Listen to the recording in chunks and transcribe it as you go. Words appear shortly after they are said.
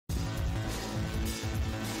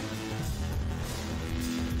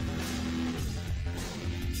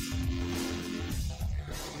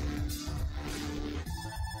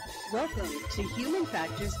Welcome to Human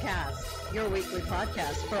Factors Cast, your weekly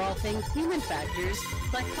podcast for all things human factors,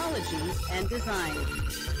 psychology, and design.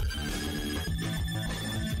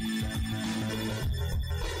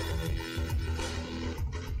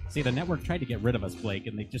 See, the network tried to get rid of us, Blake,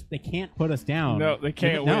 and they can't put us down. No, they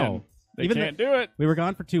can't win. They can't do it. We were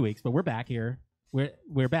gone for 2 weeks, but we're back here.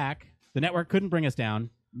 We're back. The network couldn't bring us down.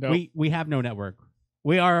 Nope. We have no network.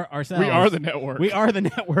 We are ourselves. We are the network. We are the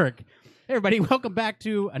network. Hey, everybody, welcome back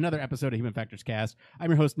to another episode of Human Factors Cast.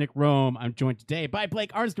 I'm your host, Nick Roome. I'm joined today by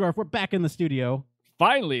Blake Arnsdorff. We're back in the studio.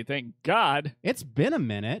 Finally, thank God. It's been a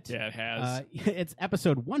minute. Yeah, it has. It's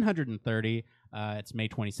episode 130. It's May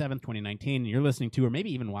 27th, 2019. And you're listening to, or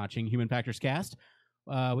maybe even watching, Human Factors Cast.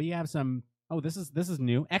 We have some, this is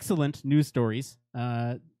new, excellent news stories.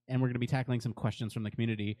 And we're going to be tackling some questions from the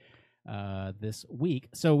community this week.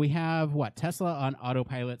 So we have, Tesla on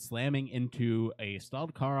autopilot slamming into a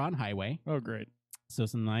stalled car on highway. Oh, great. So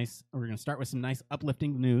we're going to start with some nice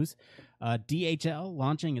uplifting news. DHL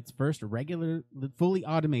launching its first regular, fully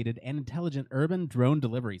automated and intelligent urban drone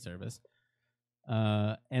delivery service.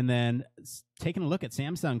 And then taking a look at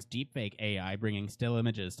Samsung's Deepfake AI bringing still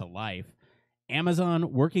images to life.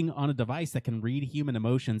 Amazon working on a device that can read human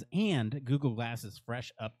emotions, and Google Glass's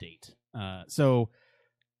fresh update.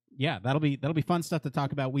 That'll be fun stuff to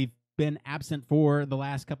talk about. We've been absent for the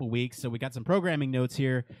last couple weeks, so we got some programming notes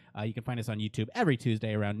here. You can find us on YouTube every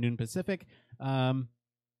Tuesday around noon Pacific. We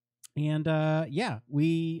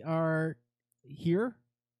are here.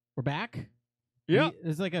 We're back. Yeah.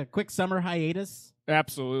 It's like a quick summer hiatus.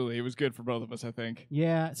 Absolutely. It was good for both of us, I think.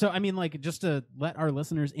 Yeah. So, just to let our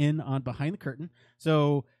listeners in on behind the curtain.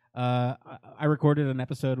 So, I recorded an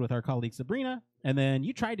episode with our colleague Sabrina, and then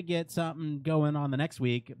you tried to get something going on the next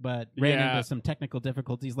week, but ran into some technical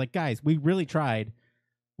difficulties. Like, guys, we really tried.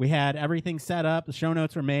 We had everything set up. The show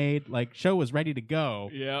notes were made. Show was ready to go.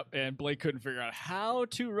 Yep, and Blake couldn't figure out how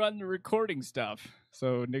to run the recording stuff.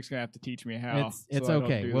 So Nick's going to have to teach me how. It's so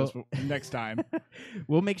okay. This next time.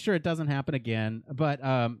 We'll make sure it doesn't happen again. But,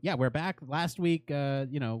 we're back. Last week,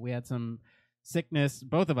 we had some sickness.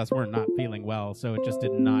 Both of us were not feeling well, so it just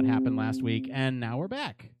did not happen last week. And now we're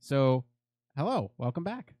back. So, hello. Welcome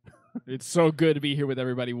back. It's so good to be here with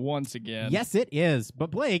everybody once again. Yes, it is. But,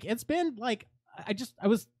 Blake, it's been I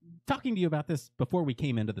was talking to you about this before we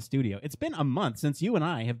came into the studio. It's been a month since you and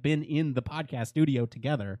I have been in the podcast studio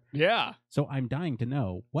together. Yeah. So I'm dying to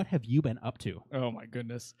know, what have you been up to? Oh, my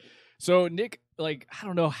goodness. So, Nick, I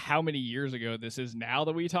don't know how many years ago this is now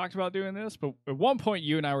that we talked about doing this, but at one point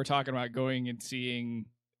you and I were talking about going and seeing,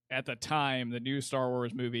 at the time, the new Star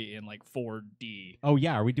Wars movie in 4D. Oh,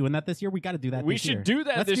 yeah. Are we doing that this year? We got to do that We this year. should do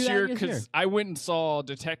that Let's this do that year, this year. because I went and saw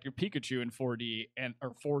Detective Pikachu in 4D,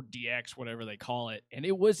 or 4DX, whatever they call it, and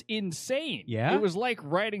it was insane. Yeah? It was like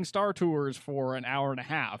riding Star Tours for an hour and a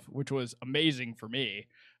half, which was amazing for me.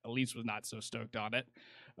 Elise was not so stoked on it.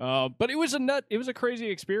 But it was a crazy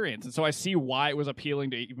experience, and so I see why it was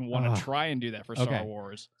appealing to even want to try and do that for Star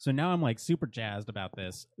Wars. So now I'm super jazzed about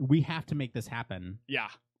this. We have to make this happen. Yeah.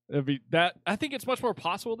 I think it's much more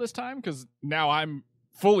possible this time, because now I'm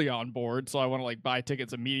fully on board, so I want to buy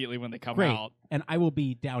tickets immediately when they come out. And I will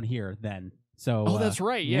be down here then. So that's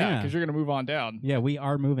right, yeah, because you're going to move on down. Yeah, we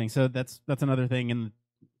are moving. So that's another thing, and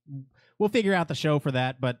we'll figure out the show for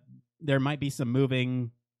that, but there might be some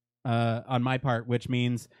moving on my part, which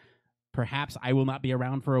means perhaps I will not be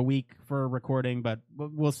around for a week for recording, but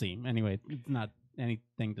we'll see. Anyway, it's not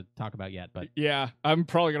anything to talk about yet, but yeah, I'm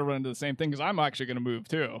probably going to run into the same thing, because I'm actually going to move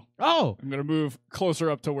too. Oh! I'm going to move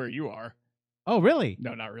closer up to where you are. Oh, really?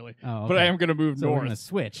 No, not really. Oh, okay. But I am going to move so north. We're going to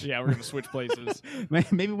switch. Yeah, we're going to switch places.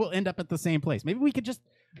 Maybe we'll end up at the same place. Maybe we could just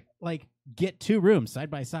get two rooms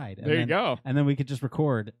side by side. There you go. And then we could just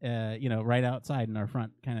record, right outside in our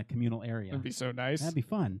front kind of communal area. That'd be so nice. That'd be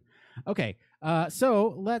fun. Okay,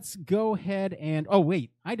 so let's go ahead and... Oh,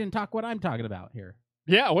 wait. I didn't talk what I'm talking about here.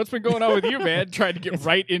 Yeah, what's been going on with you, man? Trying to get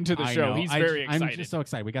right into the show. Know. He's very excited. I'm just so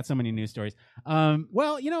excited. We got so many news stories.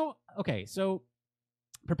 Okay, so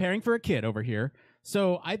preparing for a kid over here.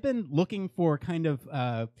 So I've been looking for kind of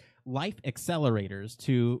life accelerators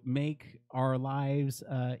to make our lives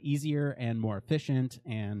easier and more efficient.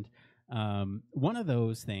 And one of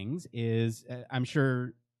those things is, I'm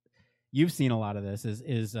sure you've seen a lot of this,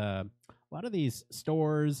 is a lot of these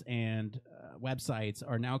stores and websites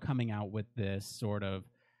are now coming out with this sort of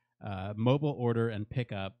mobile order and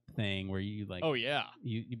pickup thing where you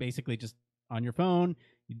you basically just on your phone,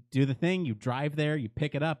 you do the thing, you drive there, you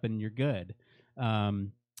pick it up, and you're good.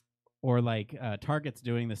 Or Target's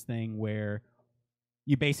doing this thing where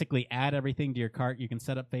you basically add everything to your cart. You can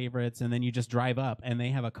set up favorites, and then you just drive up, and they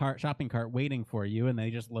have a shopping cart waiting for you, and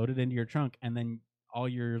they just load it into your trunk, and then all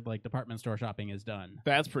your like department store shopping is done.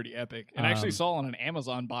 That's pretty epic. And I actually saw on an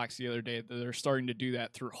Amazon box the other day that they're starting to do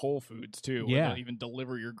that through Whole Foods too. Where they'll even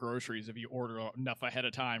deliver your groceries if you order enough ahead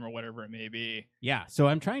of time or whatever it may be. Yeah. So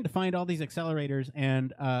I'm trying to find all these accelerators,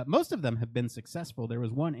 and most of them have been successful. There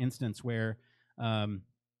was one instance where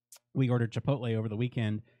we ordered Chipotle over the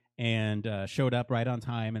weekend and showed up right on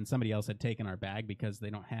time, and somebody else had taken our bag because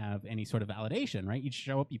they don't have any sort of validation, right? You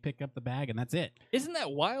show up, you pick up the bag, and that's it. Isn't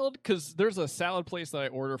that wild? Because there's a salad place that I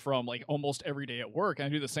order from like almost every day at work, and I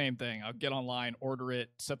do the same thing. I'll get online, order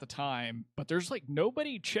it, set the time, but there's like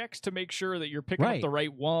nobody checks to make sure that you're picking up the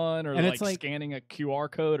right one or like scanning a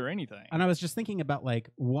QR code or anything. And I was just thinking about like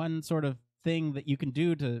one sort of thing that you can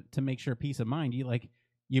do to make sure peace of mind.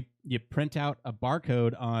 You print out a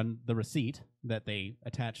barcode on the receipt that they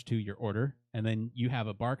attach to your order, and then you have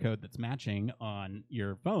a barcode that's matching on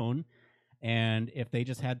your phone. And if they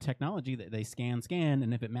just had technology that they scan,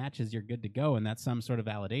 and if it matches, you're good to go. And that's some sort of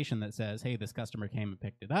validation that says, hey, this customer came and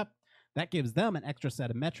picked it up. That gives them an extra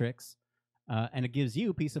set of metrics, and it gives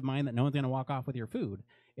you peace of mind that no one's going to walk off with your food.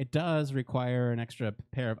 It does require an extra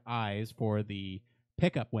pair of eyes for the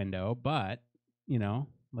pickup window, but, you know,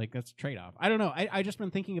 like that's a trade-off. I don't know. I just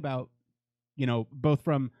been thinking about, you know, both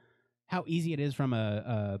from how easy it is from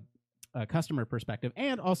a customer perspective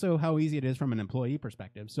and also how easy it is from an employee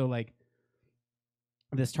perspective. So like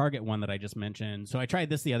this Target one that I just mentioned. So I tried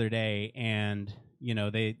this the other day, and you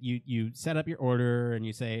know, you set up your order and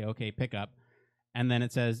you say, okay, pick up. And then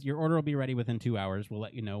it says your order will be ready within 2 hours. We'll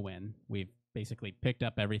let you know when. We've basically picked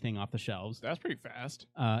up everything off the shelves. That's pretty fast.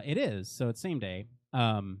 It is. So it's same day.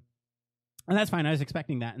 And that's fine. I was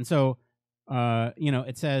expecting that. And so, you know,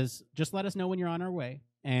 it says, just let us know when you're on our way.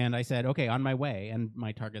 And I said, okay, on my way. And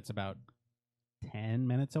my Target's about 10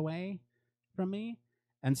 minutes away from me.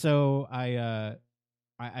 And so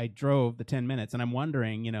I drove the 10 minutes, and I'm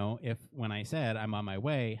wondering, you know, if when I said I'm on my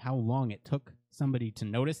way, how long it took somebody to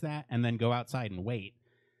notice that and then go outside and wait.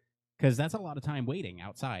 Because that's a lot of time waiting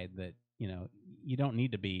outside that, you know, you don't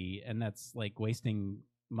need to be. And that's like wasting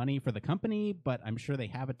money for the company, but I'm sure they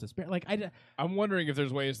have it to spare. Like I'm wondering if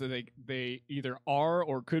there's ways that they either are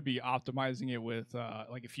or could be optimizing it with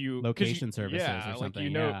like a few location services or something. Like, you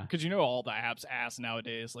know, because you know all the apps ask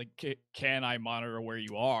nowadays, like, can I monitor where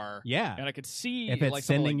you are? Yeah, and I could see if it's like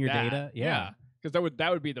sending like your that. data. Yeah. Because that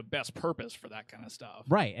would be the best purpose for that kind of stuff,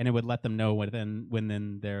 right? And it would let them know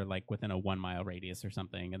when they're like within a 1 mile radius or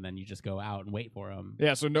something, and then you just go out and wait for them.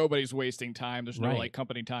 Yeah, so nobody's wasting time. There's no like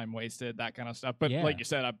company time wasted, that kind of stuff. But like you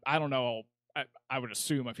said, I don't know. I would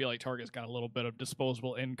assume I feel like Target's got a little bit of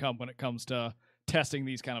disposable income when it comes to testing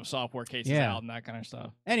these kind of software cases out and that kind of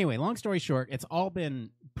stuff. Anyway, long story short, it's all been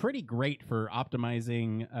pretty great for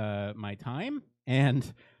optimizing my time.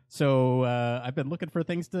 And so I've been looking for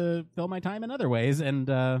things to fill my time in other ways. And,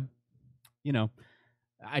 you know,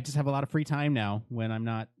 I just have a lot of free time now when I'm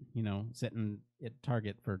not, you know, sitting at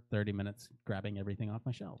Target for 30 minutes grabbing everything off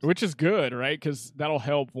my shelves. Which is good, right? Because that'll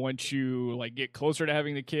help once you like get closer to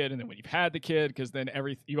having the kid, and then when you've had the kid, because then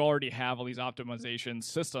you already have all these optimization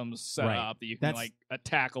systems set up that you can like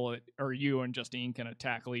tackle it, or you and Justine can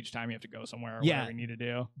tackle each time you have to go somewhere or whatever you need to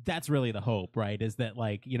do. That's really the hope, right? Is that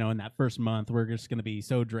like, you know, in that first month, we're just going to be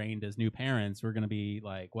so drained as new parents. We're going to be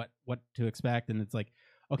like, what to expect? And it's like,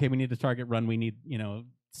 okay, we need a Target run. We need, you know,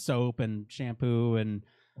 soap and shampoo and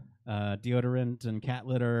deodorant and cat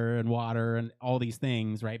litter and water and all these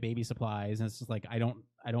things, right? Baby supplies. And it's just like, I don't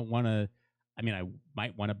want to, I mean, I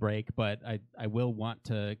might want to break, but I will want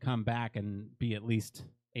to come back and be at least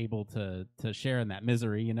able to share in that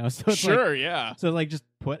misery, you know? So it's So like just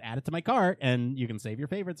add it to my cart, and you can save your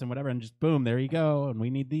favorites and whatever, and just boom, there you go. And we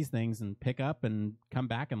need these things, and pick up and come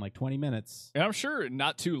back in like 20 minutes. And I'm sure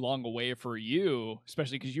not too long away for you,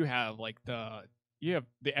 especially because you have like the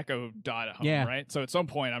Echo Dot at home, right? So at some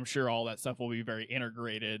point, I'm sure all that stuff will be very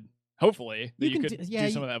integrated. Hopefully, that you could do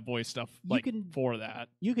some of that voice stuff for that.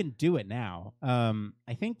 You can do it now.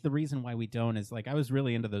 I think the reason why we don't is like I was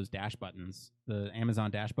really into those dash buttons, the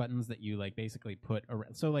Amazon dash buttons that you like basically put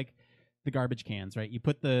around. So like the garbage cans, right? You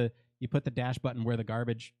put the dash button where the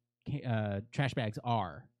garbage trash bags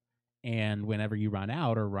are. And whenever you run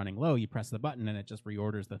out or running low, you press the button and it just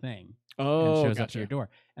reorders the thing. Oh, and shows up to your door.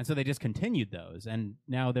 And so they just continued those. And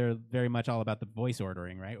now they're very much all about the voice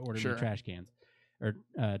ordering, right? Ordering the trash cans or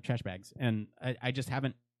trash bags. And I just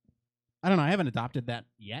haven't, I don't know, I haven't adopted that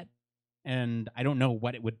yet. And I don't know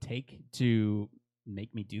what it would take to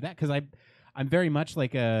make me do that. Because I'm very much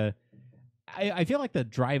like I feel like the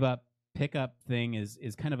drive up pickup thing is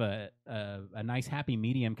kind of a nice happy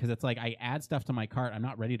medium, because it's like I add stuff to my cart, I'm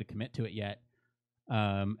not ready to commit to it yet,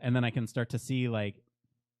 and then I can start to see like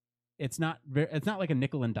it's not like a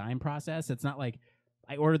nickel and dime process. It's not like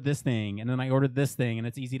I ordered this thing, and then I ordered this thing, and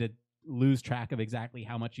it's easy to lose track of exactly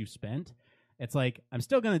how much you've spent. It's like, I'm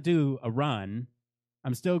still going to do a run.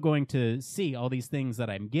 I'm still going to see all these things that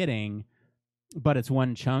I'm getting, but it's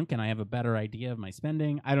one chunk, and I have a better idea of my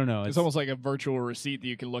spending. I don't know. It's almost like a virtual receipt that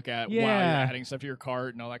you can look at while you're adding stuff to your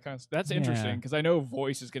cart and all that kind of stuff. That's interesting, because I know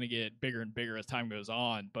voice is going to get bigger and bigger as time goes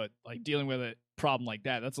on, but like dealing with a problem like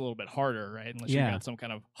that's a little bit harder, right? Unless you've got some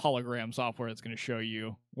kind of hologram software that's going to show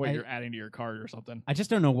you what you're adding to your cart or something. I just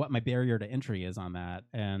don't know what my barrier to entry is on that,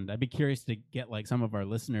 and I'd be curious to get like some of our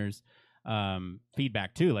listeners'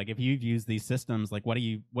 feedback too. Like if you've used these systems, like what do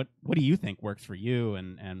you think works for you,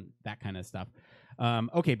 and that kind of stuff.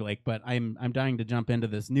 Okay, Blake, but I'm dying to jump into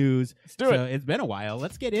this news. Let's do it. It's been a while.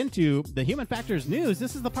 Let's get into the Human Factors News.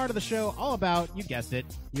 This is the part of the show all about, you guessed it,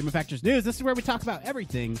 Human Factors News. This is where we talk about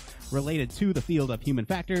everything related to the field of human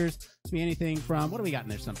factors. It's be anything from, what do we got in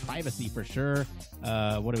there? Some privacy for sure.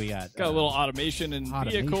 What do we got? Got a little automation in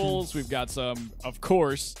vehicles. We've got some, of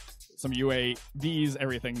course, some UAVs,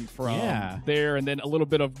 everything from there, and then a little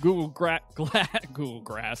bit of Google Glass.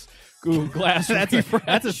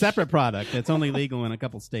 That's a separate product. It's only legal in a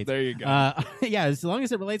couple states. There you go. As long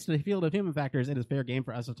as it relates to the field of human factors, it is fair game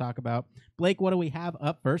for us to talk about. Blake, what do we have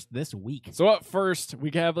up first this week? So up first, we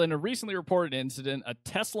have in a recently reported incident, a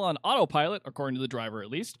Tesla on autopilot, according to the driver at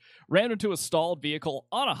least, ran into a stalled vehicle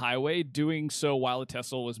on a highway, doing so while the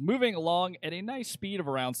Tesla was moving along at a nice speed of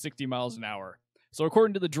around 60 miles an hour. So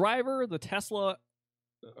according to the driver,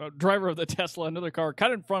 driver of the Tesla, another car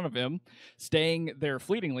cut in front of him, staying there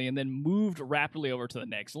fleetingly, and then moved rapidly over to the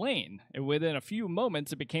next lane. And within a few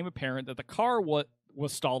moments, it became apparent that the car was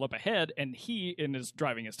stalled up ahead, and he, in his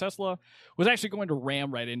driving his Tesla, was actually going to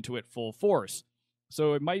ram right into it full force.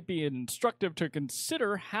 So it might be instructive to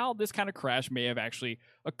consider how this kind of crash may have actually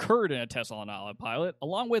occurred in a Tesla on autopilot,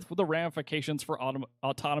 along with the ramifications for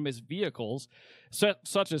autonomous vehicles,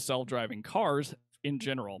 such as self-driving cars in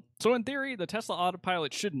general. So in theory, the Tesla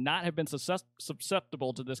autopilot should not have been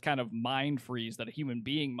susceptible to this kind of mind freeze that a human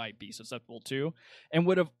being might be susceptible to, and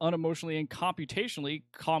would have unemotionally and computationally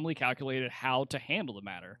calmly calculated how to handle the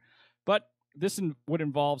matter. But this would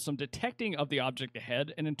involve some detecting of the object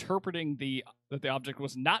ahead and interpreting that the object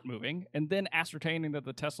was not moving, and then ascertaining that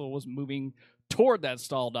the Tesla was moving toward that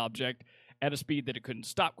stalled object at a speed that it couldn't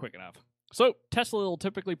stop quick enough. So Tesla will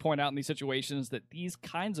typically point out in these situations that these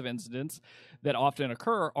kinds of incidents that often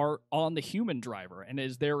occur are on the human driver, and it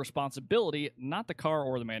is their responsibility, not the car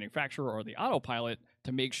or the manufacturer or the autopilot,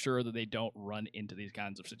 to make sure that they don't run into these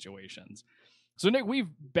kinds of situations. So, Nick, we've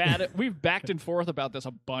backed and forth about this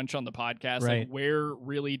a bunch on the podcast. Right. Like, where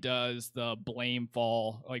really does the blame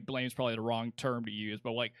fall? Like, blame is probably the wrong term to use,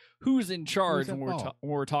 but like, who's in charge when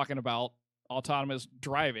we're talking about autonomous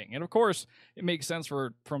driving? And of course, it makes sense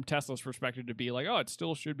from Tesla's perspective to be like, oh, it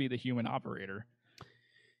still should be the human operator.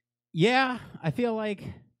 Yeah, I feel like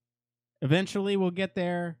eventually we'll get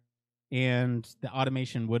there, and the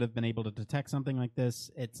automation would have been able to detect something like this.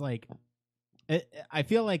 It's like, I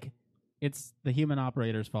feel like it's the human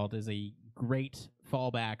operator's fault is a great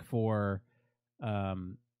fallback for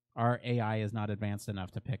our AI is not advanced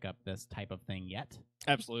enough to pick up this type of thing yet.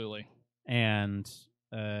 Absolutely. And,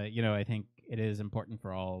 I think it is important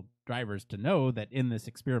for all drivers to know that in this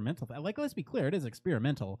experimental, let's be clear, it is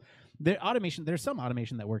experimental. There's some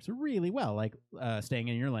automation that works really well, like staying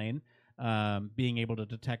in your lane, being able to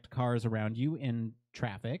detect cars around you in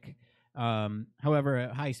traffic. However,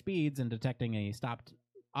 at high speeds and detecting a stopped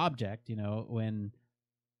object, when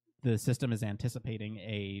the system is anticipating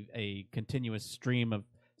a continuous stream of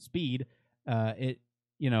speed, that's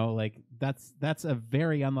a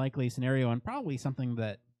very unlikely scenario, and probably something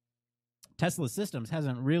that Tesla Systems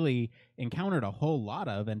hasn't really encountered a whole lot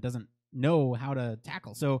of and doesn't know how to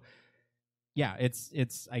tackle. So yeah,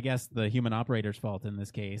 it's I guess the human operator's fault in this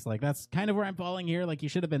case. Like, that's kind of where I'm falling here. Like, you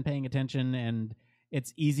should have been paying attention, and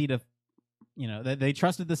it's easy to they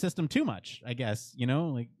trusted the system too much, I guess,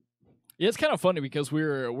 Yeah, it's kind of funny because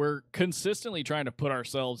we're consistently trying to put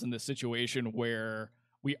ourselves in this situation where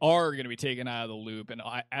we are going to be taken out of the loop, and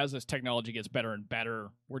as this technology gets better and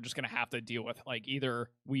better, we're just going to have to deal with, like,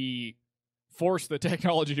 either we force the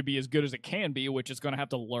technology to be as good as it can be, which is going to have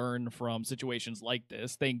to learn from situations like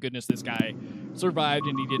this. Thank goodness this guy survived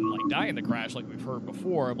and he didn't die in the crash like we've heard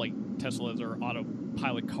before, like Teslas or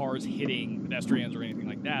autopilot cars hitting pedestrians or anything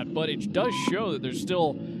like that. But it does show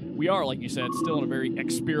that we are, like you said, still in a very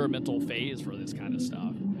experimental phase for this kind of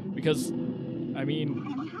stuff. Because,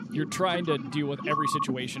 you're trying to deal with every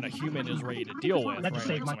situation a human is ready to deal with, right? Like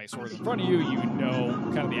somebody swerves in front of you, you know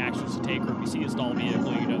kind of the actions to take, or if you see a stalled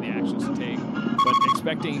vehicle, you know the actions to take. But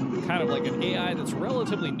expecting kind of like an AI that's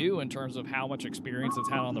relatively new in terms of how much experience it's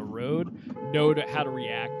had on the road, know how to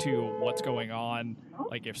react to what's going on.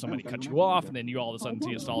 Like if somebody cuts you off and then you all of a sudden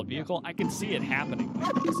see a stalled vehicle, I can see it happening.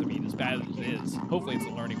 I mean, as bad as it is, hopefully it's a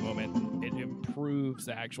learning moment. It improves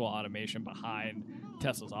the actual automation behind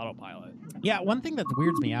Tesla's autopilot. Yeah, one thing that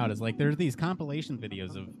weirds me out is like there's these compilation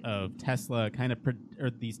videos of Tesla kind of or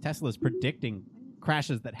these Teslas predicting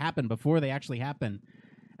crashes that happen before they actually happen.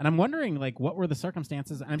 And I'm wondering, like, what were the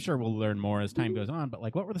circumstances? I'm sure we'll learn more as time goes on, but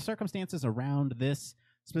like, what were the circumstances around this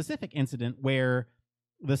specific incident where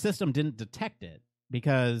the system didn't detect it?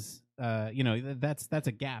 Because that's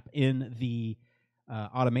a gap in the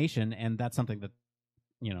automation, and that's something that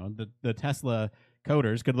the Tesla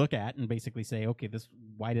coders could look at and basically say, okay,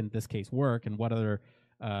 why didn't this case work, and what other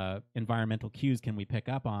environmental cues can we pick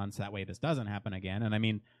up on so that way this doesn't happen again? And I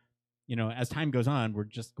mean, as time goes on, we're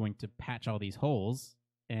just going to patch all these holes,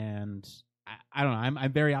 and I don't know.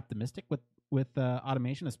 I'm very optimistic with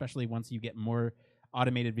automation, especially once you get more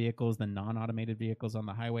automated vehicles than non-automated vehicles on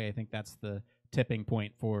the highway. I think that's the tipping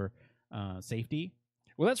point for safety.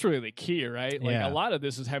 Well, that's really the key, right? Like a lot of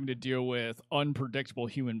this is having to deal with unpredictable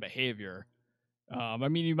human behavior. I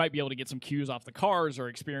mean, you might be able to get some cues off the cars or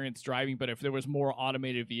experience driving, but if there was more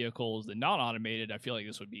automated vehicles than non-automated, I feel like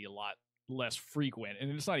this would be a lot less frequent. And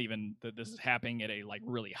it's not even that this is happening at a like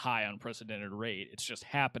really high unprecedented rate. It's just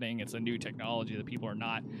happening. It's a new technology that people are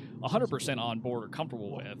not 100% on board or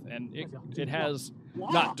comfortable with. And it has,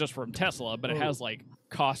 not just from Tesla, but it has like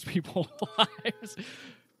cost people lives.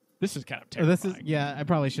 This is kind of terrifying. I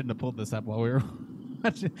probably shouldn't have pulled this up while we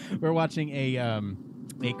were watching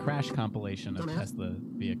a crash compilation of Tesla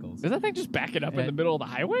vehicles. Is that thing just backing up in the middle of the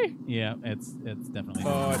highway? Yeah, it's definitely.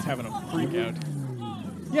 Oh, it's having a freak out.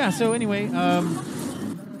 Yeah. So anyway,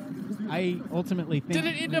 I ultimately think. Did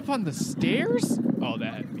it end up on the stairs? Oh,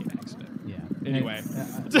 that had to be an accident. Yeah. Anyway.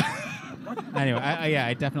 Anyway,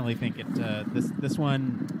 I definitely think it. This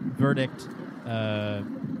one verdict,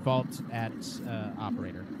 fault at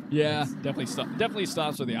operator. Yeah, definitely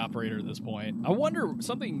stops with the operator at this point. I wonder,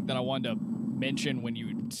 something that I wanted to mention when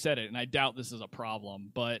you said it, and I doubt this is a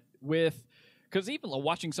problem, but because even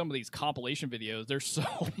watching some of these compilation videos, they're so,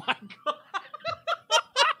 oh my God.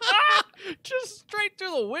 Just straight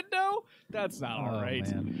through the window? That's not all right.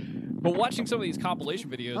 Man. But watching some of these compilation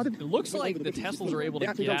videos, it looks like the Teslas are able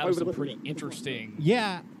to get out of some pretty interesting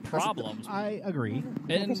problems. I agree.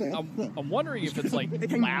 And I'm wondering if it's like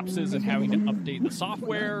lapses in having to update the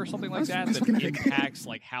software or something like that impacts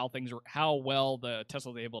like how well the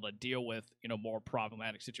Tesla is able to deal with more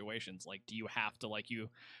problematic situations. Like, do you have to like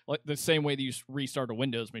the same way that you restart a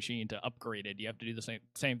Windows machine to upgrade it? Do you have to do the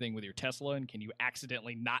same thing with your Tesla? And can you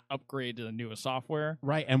accidentally not upgrade to the newest software?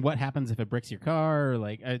 Right. And what happens if it bricks your car? Or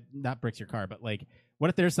like not bricks your car, but like, what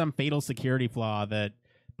if there's some fatal security flaw that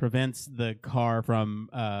prevents the car from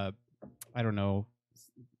I don't know,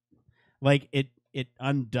 like it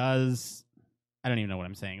undoes, I don't even know what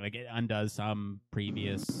I'm saying, like it undoes some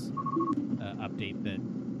previous update that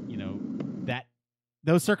that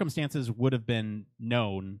those circumstances would have been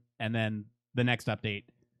known, and then the next update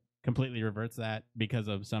completely reverts that because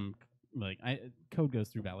of some code goes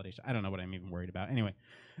through validation. I don't know what I'm even worried about. Anyway,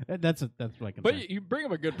 that's like. But you bring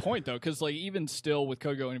up a good point though, because like even still with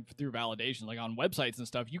code going through validation, like on websites and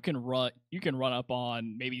stuff, you can run up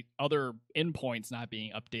on maybe other endpoints not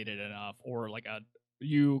being updated enough, or like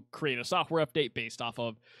you create a software update based off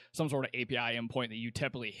of some sort of API endpoint that you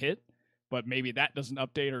typically hit, but maybe that doesn't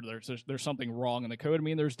update, or there's something wrong in the code. I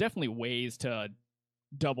mean, there's definitely ways to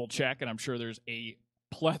double check, and I'm sure there's a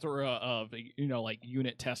plethora of like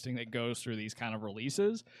unit testing that goes through these kind of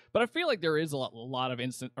releases, but I feel like there is a lot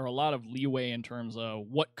of leeway in terms of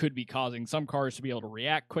what could be causing some cars to be able to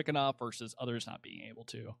react quick enough versus others not being able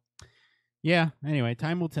to. Yeah. Anyway,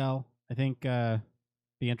 time will tell. I think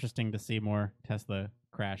be interesting to see more Tesla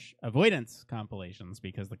crash avoidance compilations,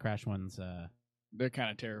 because the crash ones they're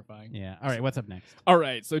kind of terrifying. Yeah. All right, what's up next? All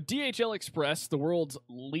right, so DHL Express, the world's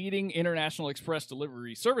leading international express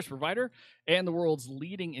delivery service provider and the world's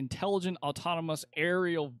leading intelligent autonomous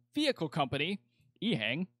aerial vehicle company,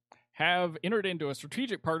 EHang, have entered into a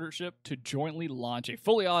strategic partnership to jointly launch a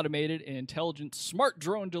fully automated and intelligent smart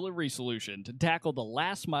drone delivery solution to tackle the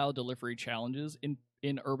last-mile delivery challenges in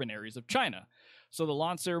urban areas of China. So the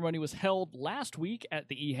launch ceremony was held last week at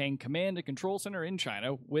the EHang Command and Control Center in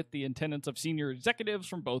China with the attendance of senior executives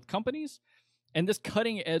from both companies. And this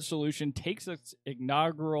cutting-edge solution takes its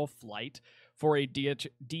inaugural flight for a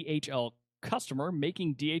DHL customer,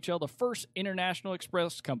 making DHL the first international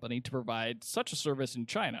express company to provide such a service in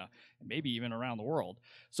China, and maybe even around the world.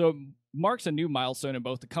 So it marks a new milestone in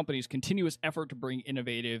both the company's continuous effort to bring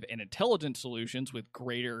innovative and intelligent solutions with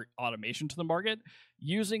greater automation to the market,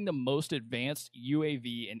 using the most advanced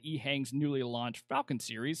UAV in EHang's newly launched Falcon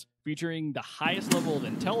series, featuring the highest level of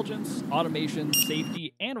intelligence, automation,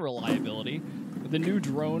 safety, and reliability. The new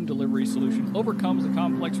drone delivery solution overcomes the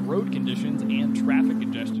complex road conditions and traffic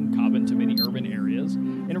congestion common to many urban areas,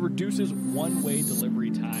 and it reduces one-way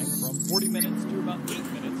delivery time from 40 minutes to about 8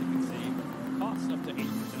 minutes. It can save costs up to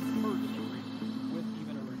 80% per delivery with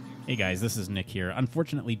even a reduced... Hey guys, this is Nick here.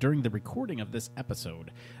 Unfortunately, during the recording of this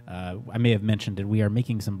episode, I may have mentioned that we are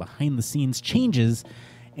making some behind-the-scenes changes.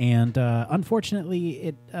 And unfortunately,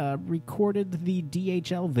 it recorded the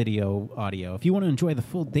DHL video audio. If you want to enjoy the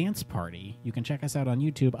full dance party, you can check us out on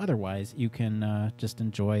YouTube. Otherwise, you can just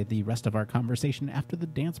enjoy the rest of our conversation after the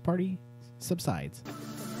dance party subsides.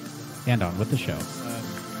 And on with the show.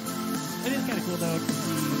 It is kind of cool, though, to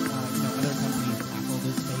see other companies tackle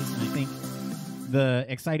this space. And I think the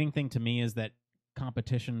exciting thing to me is that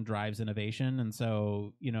competition drives innovation. And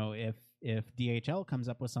so, if DHL comes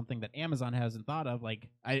up with something that Amazon hasn't thought of, like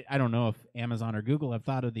I don't know if Amazon or Google have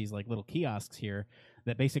thought of these like little kiosks here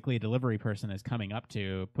that basically a delivery person is coming up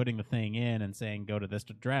to, putting the thing in and saying, go to this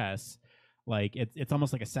address. Like it's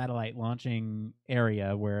almost like a satellite launching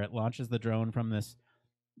area where it launches the drone from this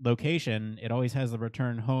location. It always has the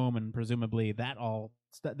return home, and presumably that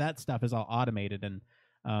stuff is all automated. And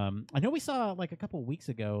I know we saw like a couple weeks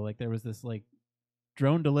ago, like there was this like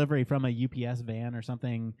drone delivery from a UPS van or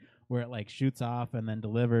something where it like shoots off and then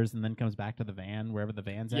delivers and then comes back to the van wherever the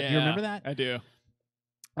van's at. Yeah, you remember that? I do.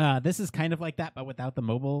 This is kind of like that, but without the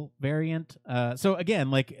mobile variant. So again,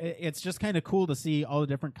 like it's just kind of cool to see all the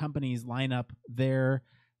different companies line up their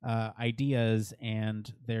ideas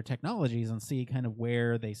and their technologies and see kind of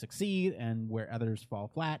where they succeed and where others fall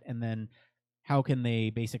flat, and then how can they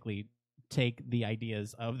basically take the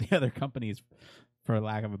ideas of the other companies, for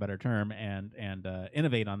lack of a better term, and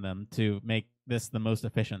innovate on them to make this the most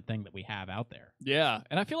efficient thing that we have out there. Yeah,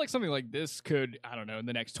 and I feel like something like this could, I don't know, in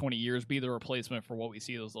the next 20 years be the replacement for what we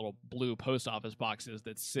see, those little blue post office boxes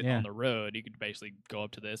that sit on the road. You could basically go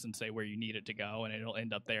up to this and say where you need it to go, and it'll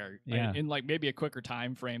end up there in like maybe a quicker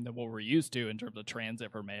time frame than what we're used to in terms of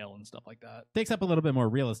transit for mail and stuff like that. Takes up a little bit more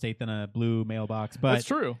real estate than a blue mailbox, but that's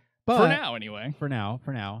true. But for now, anyway. For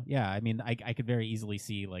now, yeah. I mean, I could very easily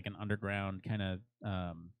see like an underground kind of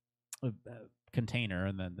container,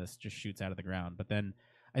 and then this just shoots out of the ground. But then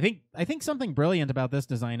I think something brilliant about this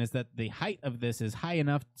design is that the height of this is high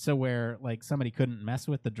enough so where like somebody couldn't mess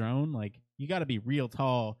with the drone. Like you got to be real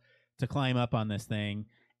tall to climb up on this thing,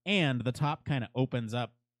 and the top kind of opens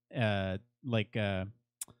up, like kind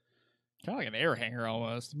of like an air hanger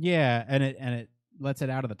almost. Yeah, and it lets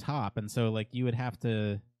it out of the top, and so like you would have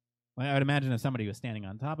to. I would imagine if somebody was standing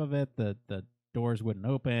on top of it, the doors wouldn't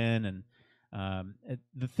open. And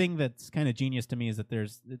the thing that's kind of genius to me is that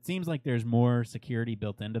it seems like there's more security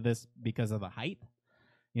built into this because of the height,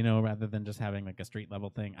 rather than just having like a street level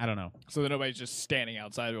thing. I don't know. So that nobody's just standing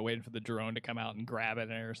outside waiting for the drone to come out and grab it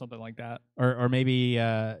or something like that. Or maybe,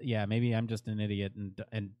 maybe I'm just an idiot and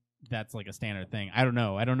that's like a standard thing. I don't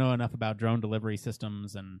know. I don't know enough about drone delivery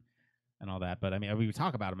systems and all that, but I mean, we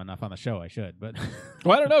talk about them enough on the show. I should, but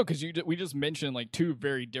well, I don't know, because we just mentioned like two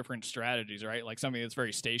very different strategies, right? Like something that's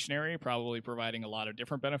very stationary, probably providing a lot of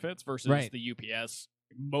different benefits, versus the UPS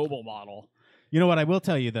mobile model. You know what I will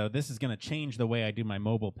tell you though, this is going to change the way I do my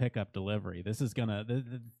mobile pickup delivery. This is gonna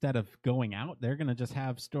instead of going out, they're gonna just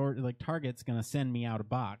have Target's gonna send me out a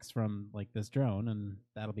box from like this drone, and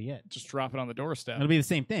that'll be it. Just drop it on the doorstep. It'll be the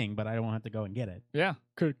same thing, but I don't have to go and get it. Yeah,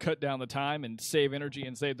 could cut down the time and save energy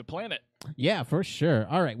and save the planet. Yeah, for sure.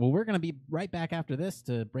 All right, well, we're gonna be right back after this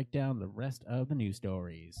to break down the rest of the news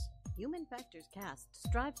stories. Human Factors Cast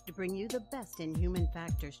strives to bring you the best in human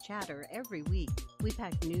factors chatter every week. We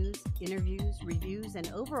pack news, interviews, reviews, and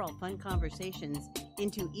overall fun conversations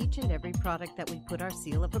into each and every product that we put our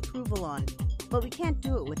seal of approval on. But we can't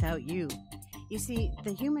do it without you. You see,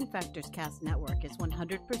 the Human Factors Cast network is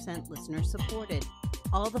 100% listener supported.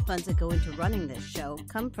 All the funds that go into running this show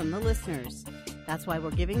come from the listeners. That's why we're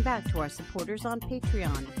giving back to our supporters on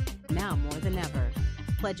Patreon, now more than ever.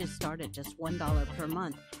 Pledges start at just $1 per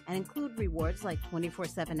month and include rewards like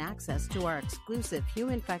 24/7 access to our exclusive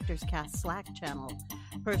Human Factors Cast Slack channel,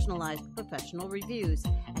 personalized professional reviews,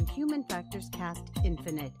 and Human Factors Cast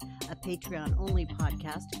Infinite, a Patreon-only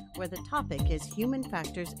podcast where the topic is human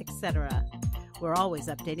factors, etc. We're always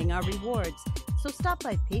updating our rewards, so stop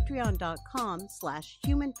by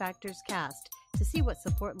patreon.com/humanfactorscast to see what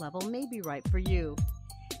support level may be right for you.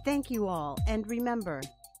 Thank you all, and remember,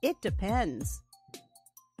 it depends.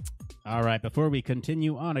 All right, before we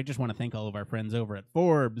continue on, I just want to thank all of our friends over at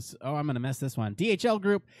Forbes. Oh, I'm going to mess this one. DHL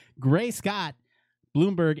Group, Gray Scott,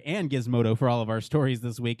 Bloomberg, and Gizmodo for all of our stories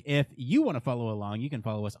this week. If you want to follow along, you can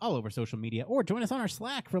follow us all over social media or join us on our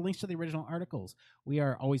Slack for links to the original articles. We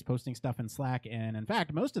are always posting stuff in Slack, and in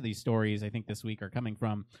fact, most of these stories I think this week are coming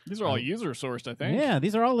from... These are all user-sourced, I think. Yeah,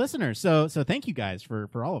 these are all listeners. So thank you guys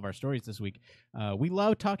for all of our stories this week. We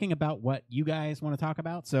love talking about what you guys want to talk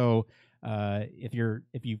about, so... if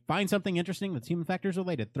you find something interesting that's human factors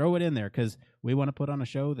related, throw it in there because we want to put on a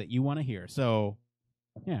show that you want to hear. So,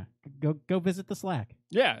 yeah, go visit the Slack.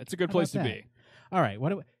 Yeah, it's a good place to be. All right,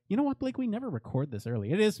 you know what, Blake? We never record this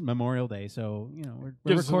early. It is Memorial Day, so we're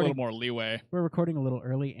Gives us a recording little more leeway. We're recording a little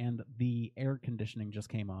early, and the air conditioning just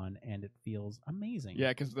came on, and it feels amazing. Yeah,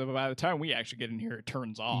 because by the time we actually get in here, it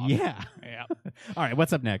turns off. Yeah. Yeah. All right,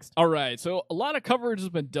 what's up next? All right, so a lot of coverage has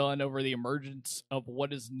been done over the emergence of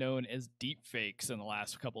what is known as deepfakes in the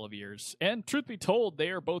last couple of years. And truth be told, they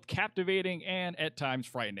are both captivating and at times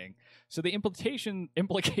frightening. So the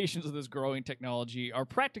implications of this growing technology are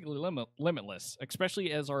practically limitless,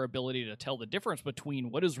 especially as our ability to tell the difference between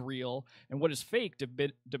what is real and what is fake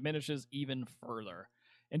diminishes even further.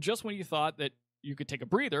 And just when you thought that you could take a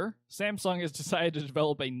breather, Samsung has decided to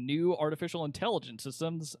develop a new artificial intelligence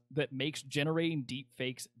systems that makes generating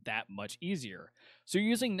deepfakes that much easier. So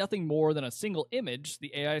using nothing more than a single image,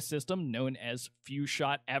 the AI system known as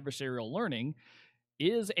few-shot adversarial learning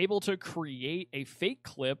is able to create a fake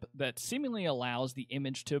clip that seemingly allows the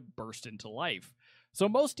image to burst into life. So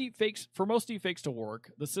for most deepfakes to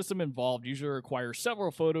work, the system involved usually requires several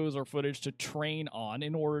photos or footage to train on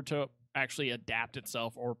in order to actually adapt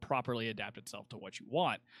itself or properly adapt itself to what you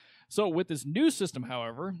want. So with this new system,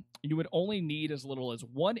 however, you would only need as little as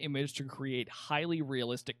one image to create highly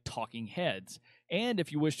realistic talking heads. And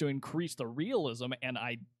if you wish to increase the realism and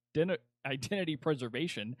identity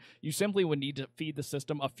preservation, you simply would need to feed the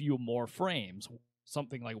system a few more frames,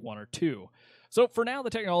 something like 1 or 2. So for now, the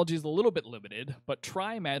technology is a little bit limited, but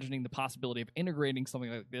try imagining the possibility of integrating something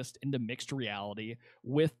like this into mixed reality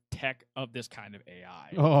with tech of this kind of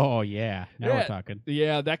AI. Oh, yeah. Now we're talking.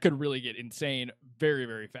 Yeah, that could really get insane very,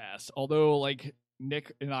 very fast. Although, like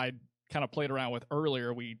Nick and I kind of played around with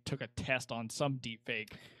earlier, we took a test on some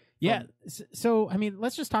deepfake. Yeah. So, I mean,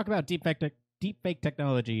 let's just talk about deepfake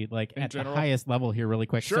technology like at general? The highest level here really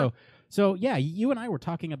quick. Sure. So yeah, you and I were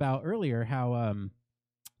talking about earlier how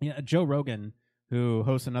Joe Rogan, who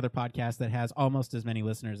hosts another podcast that has almost as many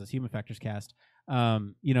listeners as Human Factors Cast,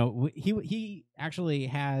 he actually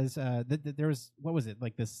has there was, what was it,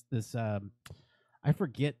 like this I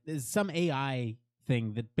forget, there's some AI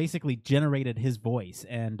thing that basically generated his voice,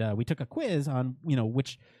 and we took a quiz on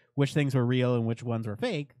which things were real and which ones were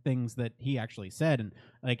fake, things that he actually said, and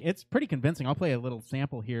like it's pretty convincing. I'll play a little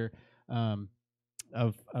sample here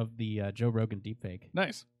of the Joe Rogan deepfake.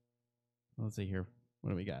 Nice. Let's see here. What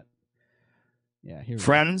do we got? Yeah, here.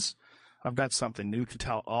 Friends, I've got something new to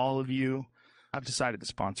tell all of you. I've decided to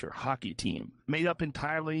sponsor a hockey team made up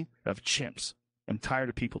entirely of chimps. I'm tired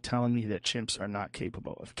of people telling me that chimps are not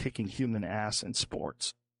capable of kicking human ass in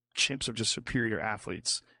sports. Chimps are just superior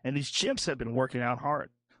athletes, and these chimps have been working out hard.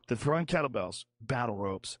 They're throwing kettlebells, battle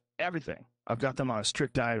ropes, everything. I've got them on a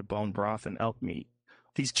strict diet of bone broth and elk meat.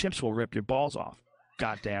 These chimps will rip your balls off.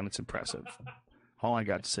 God damn, it's impressive. All I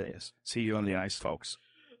got to say is, see you on the ice, folks.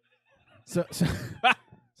 So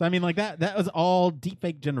I mean, like that was all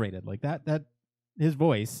deepfake generated. Like that his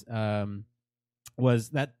voice was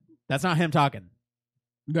that's not him talking.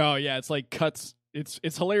 No, yeah, it's like cuts. It's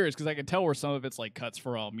hilarious because I can tell where some of it's like cuts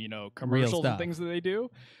from commercials and things that they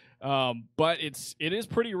do. But it is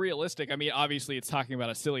pretty realistic. I mean, obviously it's talking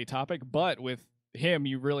about a silly topic, but with him,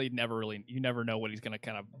 you never know what he's going to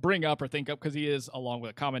kind of bring up or think up because he is, along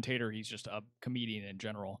with a commentator, he's just a comedian in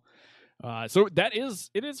general. So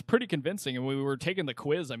it is pretty convincing. And when we were taking the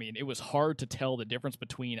quiz, I mean, it was hard to tell the difference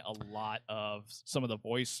between a lot of some of the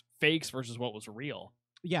voice fakes versus what was real.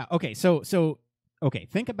 Yeah. Okay. So okay.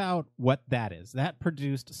 Think about what that is. That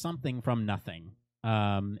produced something from nothing.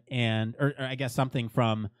 Or I guess something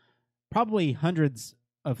from probably hundreds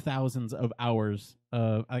of thousands of hours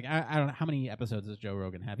of, like, I don't know how many episodes does Joe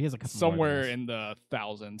Rogan have. He has a couple somewhere in the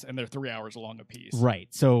thousands, and they're 3 hours long a piece. Right.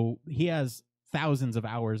 So he has thousands of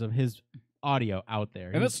hours of his audio out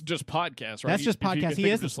there. And that's just podcasts, right? That's just podcasts. He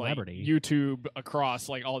is a celebrity. Like YouTube across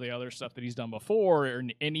like all the other stuff that he's done before,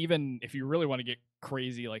 and even if you really want to get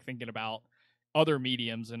crazy, like thinking about other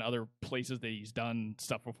mediums and other places that he's done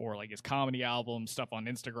stuff before, like his comedy album, stuff on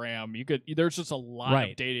Instagram. There's just a lot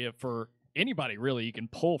of data for anybody really you can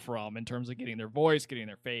pull from in terms of getting their voice, getting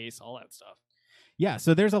their face, all that stuff. Yeah,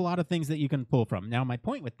 so there's a lot of things that you can pull from. Now, my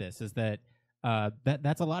point with this is that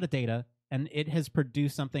that's a lot of data, and it has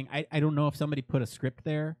produced something. I don't know if somebody put a script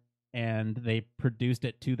there and they produced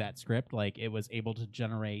it to that script, like it was able to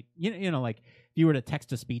generate, like if you were to text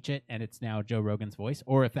to speech it and it's now Joe Rogan's voice,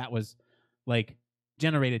 or if that was like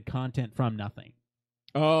generated content from nothing.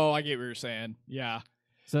 Oh, I get what you're saying. Yeah.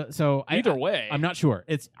 So either way, I'm not sure.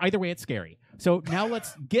 Either way, it's scary. So now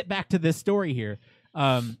let's get back to this story here.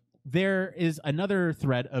 There is another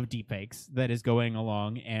thread of deepfakes that is going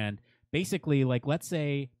along, and basically, like, let's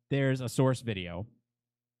say there's a source video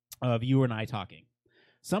of you and I talking.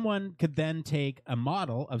 Someone could then take a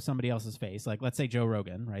model of somebody else's face, like let's say Joe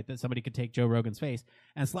Rogan, right? That somebody could take Joe Rogan's face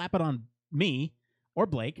and slap it on me or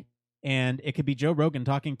Blake, and it could be Joe Rogan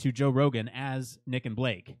talking to Joe Rogan as Nick and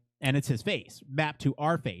Blake, and it's his face mapped to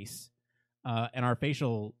our face and our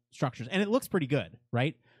facial structures, and it looks pretty good,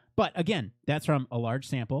 right? But again, that's from a large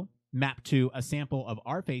sample mapped to a sample of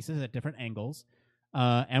our faces at different angles.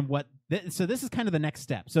 So this is kind of the next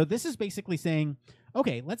step. So this is basically saying,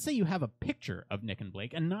 okay, let's say you have a picture of Nick and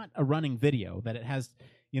Blake and not a running video that it has,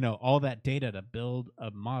 all that data to build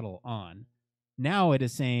a model on. Now it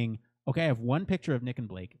is saying, okay, I have one picture of Nick and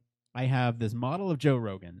Blake. I have this model of Joe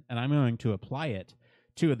Rogan, and I'm going to apply it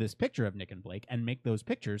to this picture of Nick and Blake and make those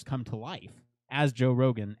pictures come to life as Joe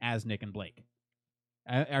Rogan, as Nick and Blake.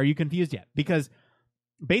 Are you confused yet? Because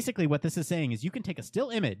basically what this is saying is you can take a still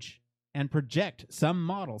image and project some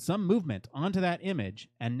model, some movement onto that image,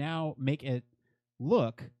 and now make it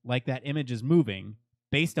look like that image is moving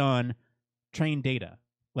based on trained data.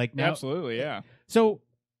 Like now, absolutely, yeah. So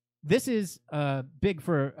this is big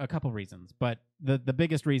for a couple reasons, but the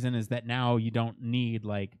biggest reason is that now you don't need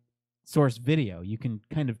like source video. You can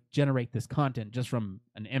kind of generate this content just from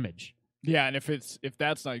an image. Yeah, and if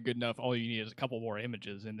that's not good enough, all you need is a couple more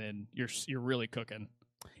images, and then you're really cooking.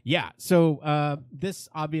 Yeah. So this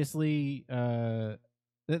obviously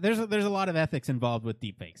there's a lot of ethics involved with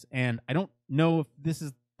deepfakes, and I don't know if this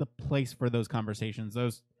is the place for those conversations.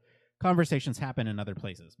 Those conversations happen in other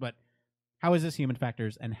places, but how is this human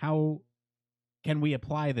factors, and how can we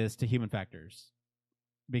apply this to human factors?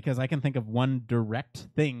 Because I can think of one direct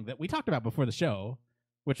thing that we talked about before the show,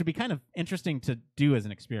 which would be kind of interesting to do as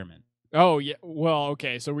an experiment. Oh, yeah. Well,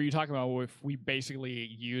 okay. So were you talking about if we basically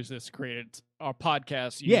use this, created our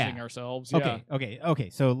podcast using ourselves? Yeah. Okay.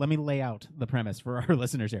 So let me lay out the premise for our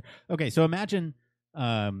listeners here. Okay, so imagine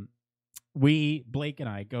Blake and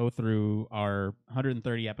I, go through our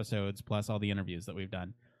 130 episodes plus all the interviews that we've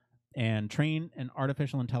done and train an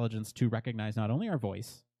artificial intelligence to recognize not only our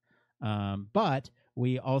voice, but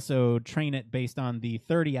we also train it based on the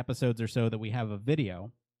 30 episodes or so that we have of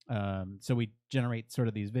video. So we generate sort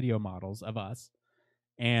of these video models of us,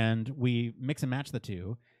 and we mix and match the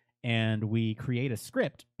two, and we create a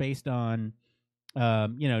script based on,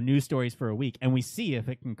 news stories for a week, and we see if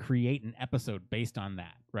it can create an episode based on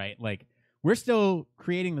that, right? Like, we're still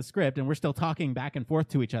creating the script, and we're still talking back and forth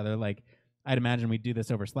to each other. Like, I'd imagine we'd do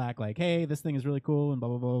this over Slack, like, hey, this thing is really cool, and blah,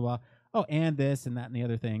 blah, blah, blah, blah. Oh, and this and that and the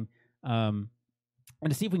other thing. And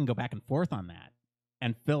to see if we can go back and forth on that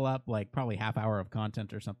and fill up like probably half hour of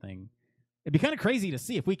content or something. It'd be kind of crazy to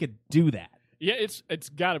see if we could do that. Yeah, it's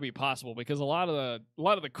got to be possible, because a lot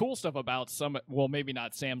of the cool stuff about maybe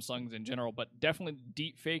not Samsung's in general, but definitely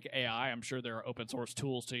deepfake AI. I'm sure there are open source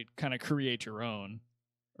tools to kind of create your own,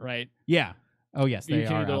 right? Yeah. Oh yes, you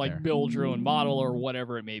can either like build your own model or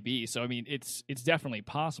whatever it may be. So I mean, it's definitely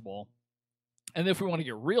possible. And if we want to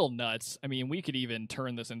get real nuts, I mean, we could even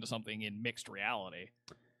turn this into something in mixed reality.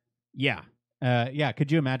 Yeah.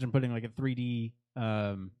 Could you imagine putting like a 3D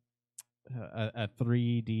a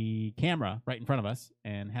 3D camera right in front of us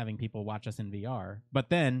and having people watch us in VR, but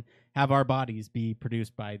then have our bodies be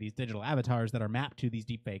produced by these digital avatars that are mapped to these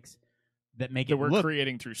deepfakes that make that it we're look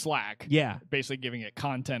creating through Slack. Yeah, basically giving it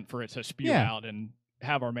content for it to spew out and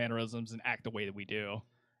have our mannerisms and act the way that we do.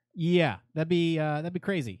 Yeah, that'd be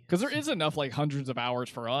crazy. Because there is enough like hundreds of hours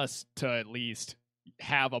for us to at least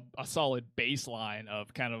have a solid baseline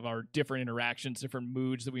of kind of our different interactions, different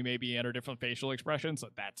moods that we may be in, or different facial expressions. So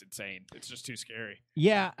that's insane. It's just too scary.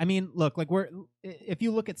 Yeah, I mean, look, like if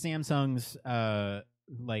you look at Samsung's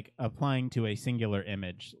like applying to a singular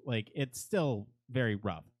image, like it's still very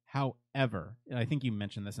rough. However, and I think you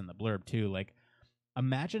mentioned this in the blurb too, like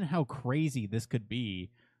imagine how crazy this could be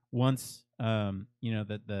once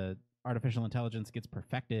that the artificial intelligence gets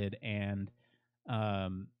perfected and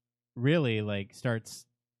really like starts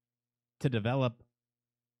to develop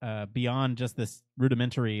beyond just this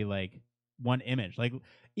rudimentary like one image. Like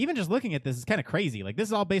even just looking at this is kind of crazy. Like this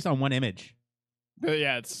is all based on one image. But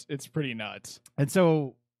yeah, it's pretty nuts. And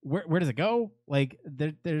so where does it go? Like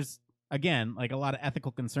there's again, like a lot of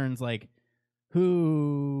ethical concerns, like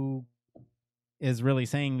who is really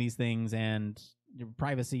saying these things and your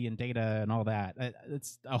privacy and data and all that.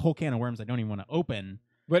 It's a whole can of worms I don't even want to open.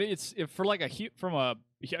 But it's for like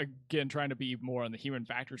again, trying to be more on the human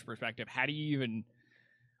factors perspective, how do you even,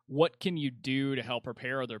 what can you do to help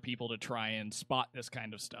prepare other people to try and spot this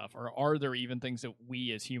kind of stuff? Or are there even things that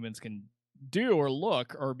we as humans can do or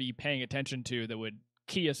look or be paying attention to that would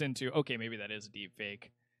key us into, okay, maybe that is a deep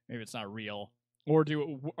fake, maybe it's not real? Or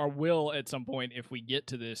will at some point, if we get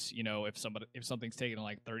to this, if something's taken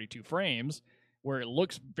like 32 frames where it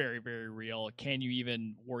looks very, very real, can you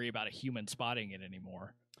even worry about a human spotting it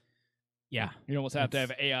anymore? Yeah. You almost have to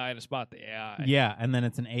have AI to spot the AI. Yeah, and then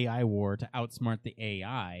it's an AI war to outsmart the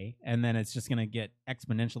AI, and then it's just going to get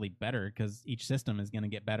exponentially better because each system is going to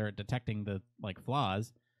get better at detecting the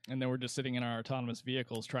flaws. And then we're just sitting in our autonomous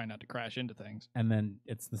vehicles trying not to crash into things. And then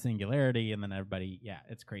it's the singularity, and then everybody,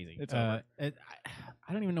 it's crazy. It's over. I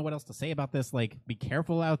don't even know what else to say about this. Like, be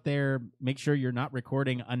careful out there. Make sure you're not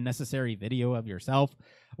recording unnecessary video of yourself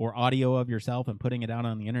or audio of yourself and putting it out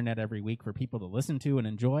on the internet every week for people to listen to and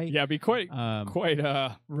enjoy. Yeah, be quite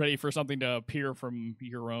ready for something to appear from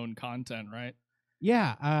your own content, right?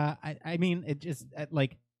 Yeah. I mean, it just,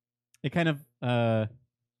 it kind of...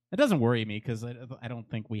 It doesn't worry me because I don't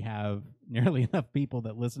think we have nearly enough people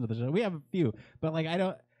that listen to the show. We have a few, but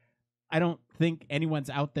I don't think anyone's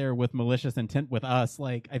out there with malicious intent with us.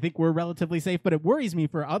 Like, I think we're relatively safe, but it worries me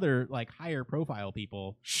for other higher profile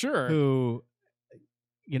people. Sure. Who,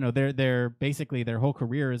 they're basically their whole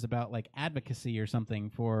career is about advocacy or something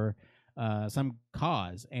for some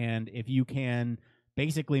cause, and if you can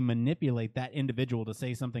basically manipulate that individual to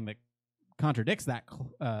say something that contradicts that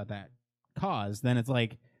cause, then it's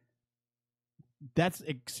that's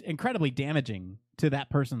incredibly damaging to that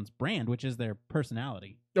person's brand, which is their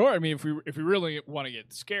personality. Or, I mean, if we really want to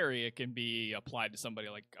get scary, it can be applied to somebody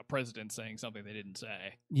like a president saying something they didn't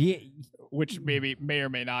say. Yeah. Which maybe may or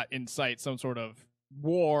may not incite some sort of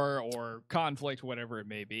war or conflict, whatever it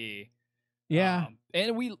may be. Yeah.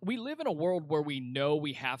 And we live in a world where we know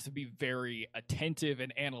we have to be very attentive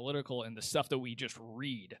and analytical in the stuff that we just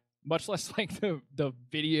read. Much less the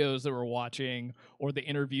videos that we're watching or the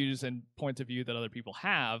interviews and points of view that other people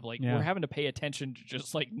have. We're having to pay attention to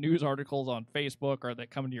just news articles on Facebook or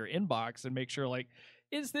that come into your inbox and make sure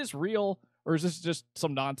is this real or is this just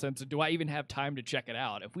some nonsense? Do I even have time to check it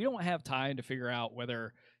out? If we don't have time to figure out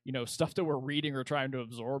whether stuff that we're reading or trying to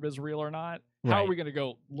absorb is real or not, how are we going to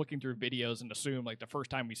go looking through videos and assume the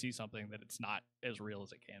first time we see something that it's not as real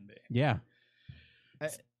as it can be? Yeah.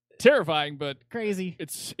 Terrifying, but crazy.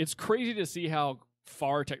 It's crazy to see how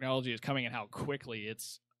far technology is coming and how quickly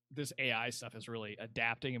this AI stuff is really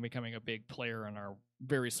adapting and becoming a big player in our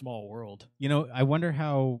very small world. I wonder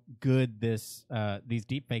how good these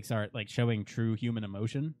deepfakes are at showing true human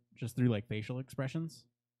emotion just through facial expressions.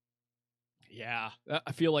 Yeah,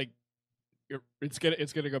 I feel like it's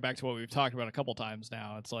gonna go back to what we've talked about a couple times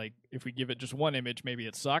now. It's if we give it just one image, maybe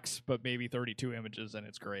it sucks, but maybe 32 images and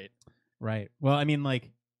it's great. Right. Well, I mean,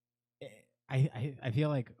 I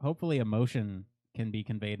feel hopefully emotion can be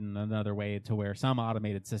conveyed in another way to where some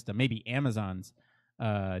automated system, maybe Amazon's,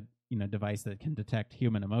 device that can detect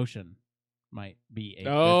human emotion might be a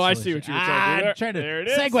good I see what you were trying to do. Trying to there it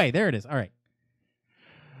is. segue. There it is. All right.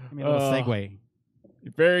 Give me a little segue.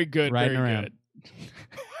 Very good. Riding very around. good.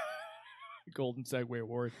 Golden Segway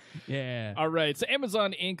Award. Yeah. All right. So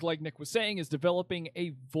Amazon Inc., like Nick was saying, is developing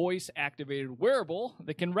a voice-activated wearable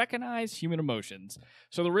that can recognize human emotions.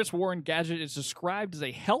 So the wrist-worn gadget is described as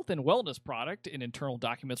a health and wellness product in internal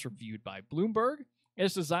documents reviewed by Bloomberg.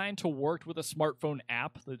 It's designed to work with a smartphone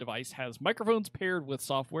app. The device has microphones paired with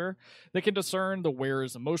software that can discern the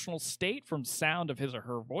wearer's emotional state from sound of his or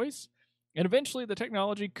her voice. And eventually, the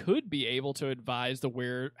technology could be able to advise the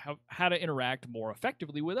wearer how to interact more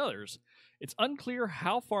effectively with others. It's unclear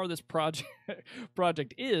how far this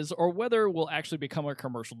project is or whether it will actually become a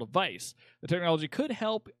commercial device. The technology could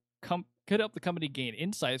help the company gain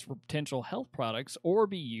insights for potential health products or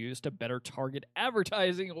be used to better target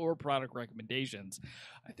advertising or product recommendations.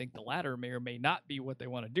 I think the latter may or may not be what they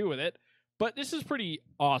want to do with it, but this is pretty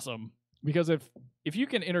awesome because if you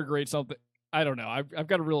can integrate something, I don't know, I've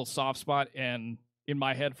got a real soft spot in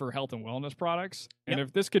my head for health and wellness products, and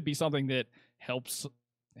if this could be something that helps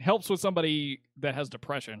with somebody that has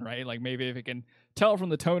depression, right? Maybe if it can tell from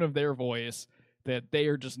the tone of their voice that they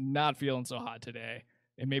are just not feeling so hot today,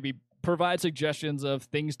 and maybe provide suggestions of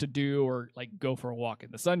things to do or go for a walk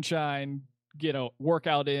in the sunshine, get a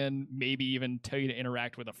workout in, maybe even tell you to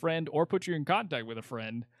interact with a friend or put you in contact with a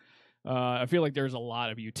friend. I feel like there's a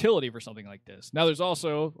lot of utility for something like this. Now, there's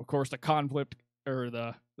also, of course, the conflict or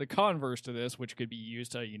the converse to this, which could be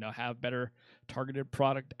used to, have better targeted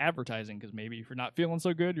product advertising, because maybe if you're not feeling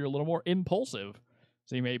so good, you're a little more impulsive.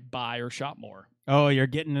 So you may buy or shop more. Oh, you're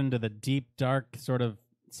getting into the deep, dark sort of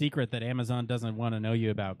secret that Amazon doesn't want to know you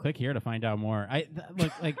about. Click here to find out more.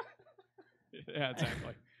 Like yeah,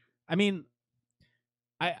 exactly. I mean,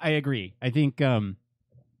 I agree. I think there's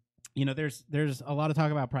a lot of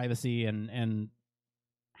talk about privacy and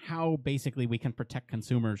how basically we can protect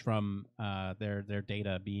consumers from their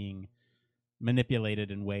data being manipulated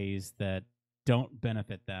in ways that don't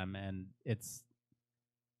benefit them, and it's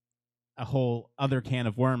a whole other can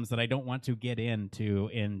of worms that I don't want to get into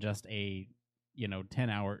in just a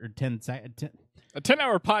 10-hour or 10 second. A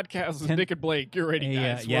 10-hour podcast with Nick and Blake. You're ready,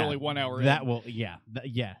 guys. We're only 1 hour that in. Will, yeah.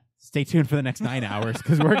 Stay tuned for the next 9 hours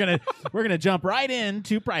because we're gonna jump right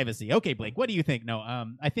into privacy. Okay, Blake, what do you think? No,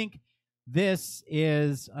 I think this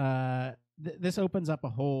is this opens up a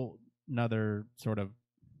whole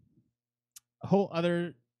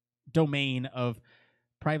other domain of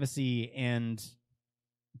privacy and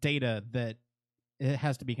data that it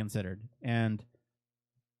has to be considered, and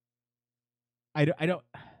I don't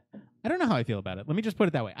know how I feel about it. Let me just put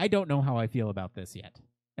it that way. I don't know how I feel about this yet.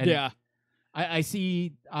 And yeah. I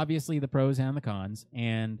see obviously the pros and the cons,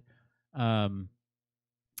 and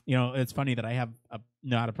it's funny that I have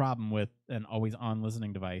not a problem with an always on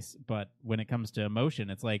listening device, but when it comes to emotion,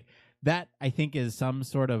 it's like that I think is some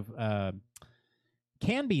sort of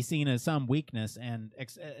can be seen as some weakness, and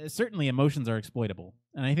certainly emotions are exploitable.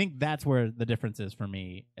 And I think that's where the difference is for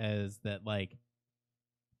me, is that, like,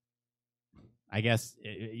 I guess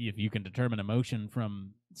if you can determine emotion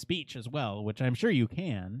from speech as well, which I'm sure you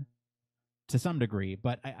can to some degree,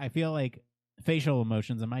 but I feel like facial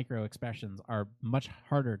emotions and micro expressions are much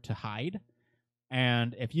harder to hide.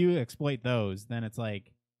 And if you exploit those, then it's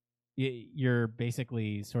like you're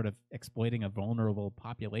basically sort of exploiting a vulnerable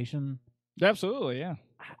population. Absolutely, yeah.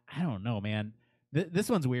 I don't know, man. This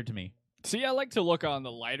one's weird to me. See, I like to look on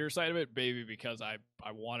the lighter side of it, maybe because I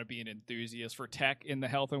want to be an enthusiast for tech in the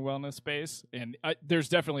health and wellness space. And there's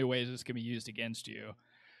definitely ways this can be used against you.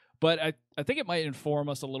 But I think it might inform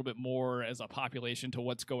us a little bit more as a population to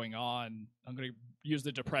what's going on. I'm going to use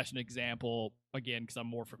the depression example again because I'm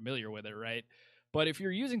more familiar with it, right? But if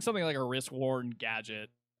you're using something like a wrist-worn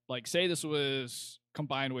gadget, like say this was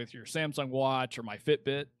combined with your Samsung Watch or my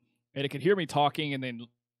Fitbit, and it could hear me talking and then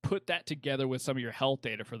put that together with some of your health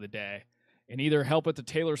data for the day, and either help it to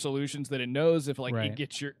tailor solutions that it knows if, like, right. It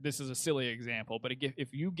gets your, this is a silly example, but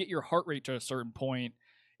if you get your heart rate to a certain point,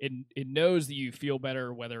 it knows that you feel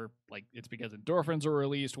better, whether like it's because endorphins are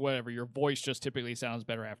released, whatever. Your voice just typically sounds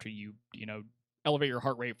better after you elevate your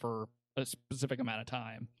heart rate for a specific amount of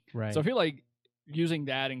time. Right. So I feel like using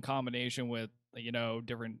that in combination with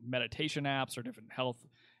different meditation apps or different health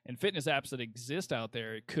and fitness apps that exist out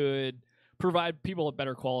there, it could provide people a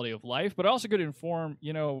better quality of life, but also could inform,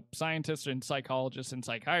 scientists and psychologists and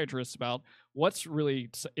psychiatrists about what's really,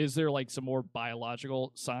 is there like some more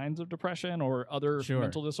biological signs of depression or other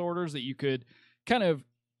mental disorders that you could kind of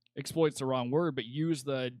exploit's the wrong word, but use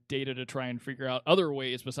the data to try and figure out other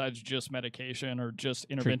ways besides just medication or just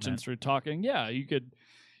interventions through talking. Yeah, you could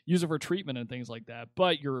use it for treatment and things like that.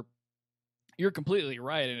 But you're completely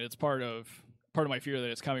right, and it's part of my fear that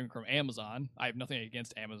it's coming from Amazon. I have nothing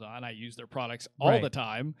against Amazon. I use their products all the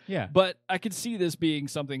time. Yeah. But I could see this being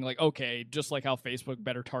something like, okay, just like how Facebook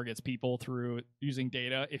better targets people through using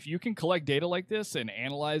data, if you can collect data like this and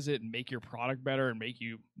analyze it and make your product better and make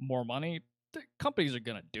you more money, the companies are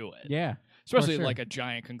going to do it. Yeah. Especially like a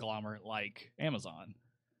giant conglomerate like Amazon.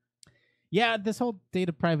 Yeah, this whole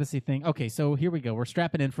data privacy thing. Okay, so here we go. We're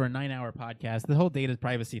strapping in for a 9-hour podcast. The whole data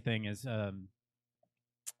privacy thing is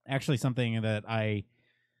actually something that I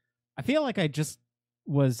feel like I just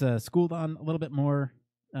was schooled on a little bit more.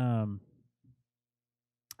 I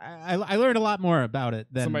learned a lot more about it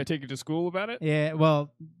than somebody take you to school about it. Yeah,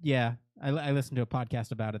 well, yeah. I listened to a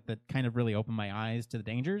podcast about it that kind of really opened my eyes to the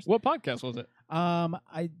dangers. What podcast was it?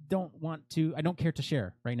 I don't care to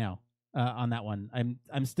share right now on that one.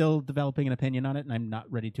 I'm still developing an opinion on it, and I'm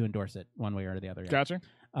not ready to endorse it one way or the other yet. Gotcha.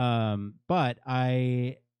 But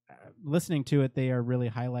listening to it, they are really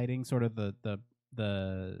highlighting sort of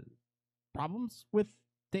the problems with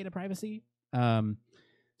data privacy.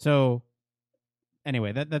 So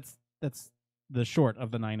anyway, that's the short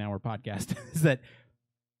of the 9-hour podcast is that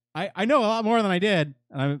I know a lot more than I did,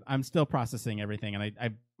 and I'm still processing everything, and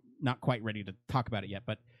I'm not quite ready to talk about it yet.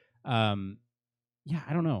 But yeah,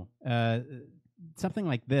 I don't know. Something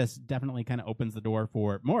like this definitely kind of opens the door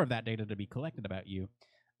for more of that data to be collected about you.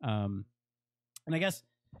 And I guess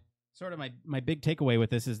sort of my big takeaway with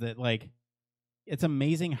this is that, like, it's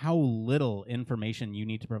amazing how little information you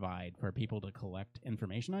need to provide for people to collect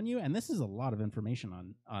information on you. And this is a lot of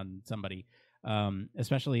information on somebody,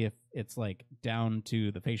 especially if it's like down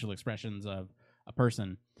to the facial expressions of a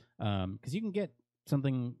person, because you can get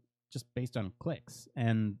something just based on clicks.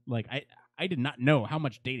 And like I did not know how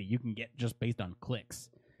much data you can get just based on clicks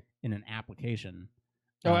in an application.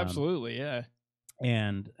 Oh, absolutely, yeah.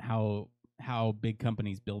 And how big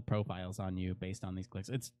companies build profiles on you based on these clicks.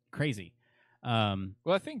 It's crazy. Well,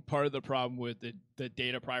 I think part of the problem with the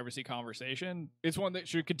data privacy conversation is one that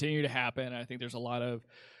should continue to happen. I think there's a lot of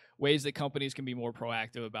ways that companies can be more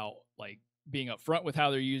proactive about like being upfront with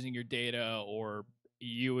how they're using your data, or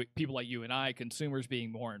people like you and I, consumers,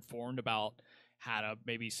 being more informed about how to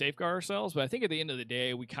maybe safeguard ourselves. But I think at the end of the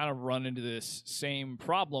day, we kind of run into this same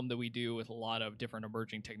problem that we do with a lot of different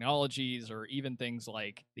emerging technologies, or even things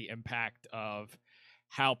like the impact of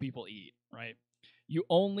how people eat, right? You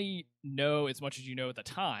only know as much as you know at the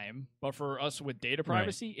time, but for us with data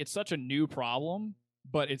privacy, right, it's such a new problem,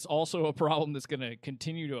 but it's also a problem that's going to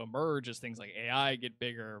continue to emerge as things like AI get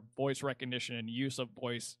bigger, voice recognition and use of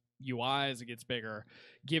voice UI as it gets bigger,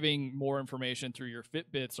 giving more information through your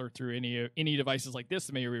Fitbits or through any devices like this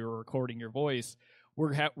that maybe we're recording your voice.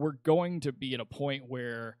 We're going to be at a point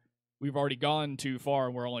where we've already gone too far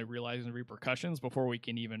and we're only realizing the repercussions before we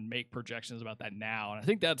can even make projections about that now. And I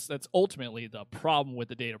think that's ultimately the problem with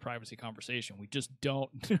the data privacy conversation. We just don't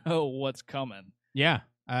know what's coming. Yeah.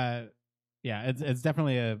 It's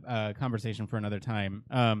definitely a conversation for another time.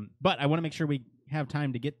 But I want to make sure we have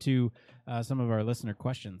time to get to some of our listener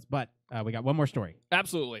questions. But we got one more story.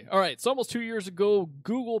 Absolutely. All right. So almost 2 years ago,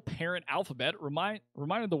 Google parent Alphabet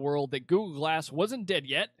reminded the world that Google Glass wasn't dead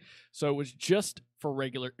yet. So it was just for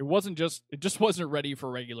regular. It just wasn't ready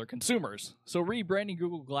for regular consumers. So rebranding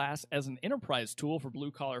Google Glass as an enterprise tool for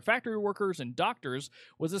blue-collar factory workers and doctors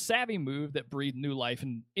was a savvy move that breathed new life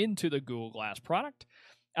into the Google Glass product.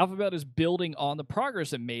 Alphabet is building on the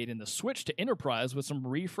progress it made in the switch to enterprise with some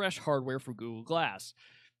refreshed hardware for Google Glass.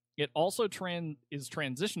 It also is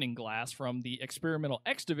transitioning Glass from the experimental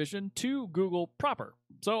X division to Google proper.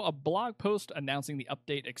 So a blog post announcing the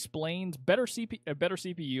update explains a better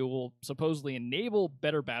CPU will supposedly enable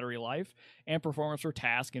better battery life and performance for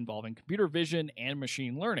tasks involving computer vision and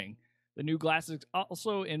machine learning. The new glasses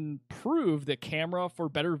also improve the camera for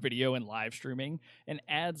better video and live streaming and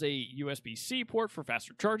adds a USB-C port for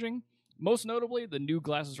faster charging. Most notably, the new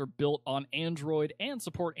glasses are built on Android and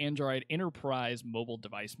support Android Enterprise mobile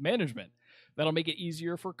device management. That'll make it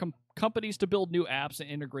easier for companies to build new apps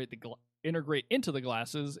and integrate into the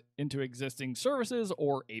glasses into existing services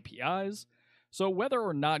or APIs. So whether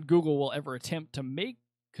or not Google will ever attempt to make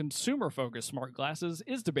consumer-focused smart glasses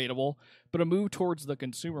is debatable, but a move towards the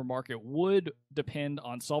consumer market would depend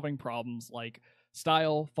on solving problems like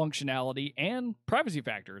style, functionality, and privacy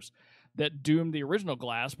factors that doomed the original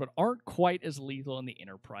Glass but aren't quite as lethal in the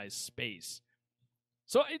enterprise space.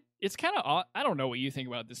 So it's kind of odd. I don't know what you think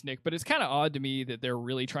about this, Nick, but it's kind of odd to me that they're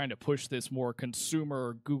really trying to push this more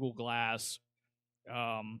consumer Google Glass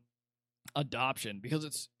adoption,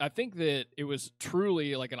 because I think that it was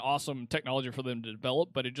truly like an awesome technology for them to develop,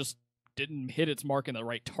 but it just didn't hit its mark in the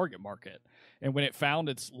right target market. And when it found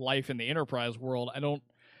its life in the enterprise world, I don't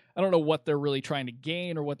know what they're really trying to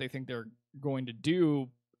gain or what they think they're going to do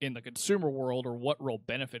in the consumer world or what real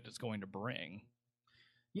benefit it's going to bring.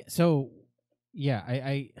 Yeah. So yeah,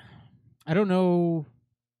 I don't know.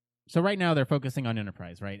 So right now they're focusing on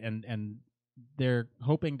enterprise, right? And they're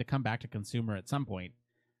hoping to come back to consumer at some point.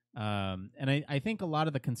 And I think a lot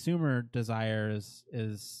of the consumer desire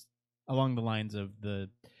is along the lines of the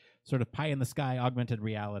sort of pie in the sky augmented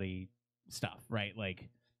reality stuff, right? Like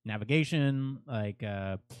navigation, like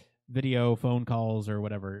video, phone calls, or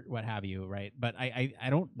whatever, what have you, right? But I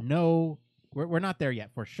don't know. We're not there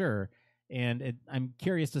yet for sure. And I'm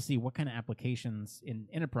curious to see what kind of applications in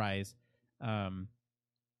enterprise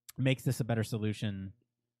makes this a better solution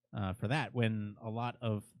for that, when a lot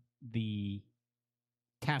of the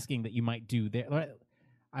tasking that you might do there,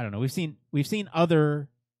 I don't know. We've seen other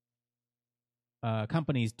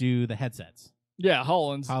companies do the headsets. Yeah,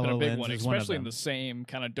 HoloLens has been a big one, is especially one in the same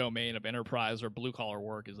kind of domain of enterprise or blue-collar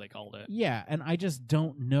work, as they called it. Yeah, and I just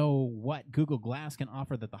don't know what Google Glass can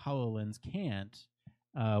offer that the HoloLens can't,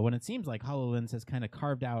 when it seems like HoloLens has kind of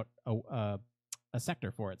carved out a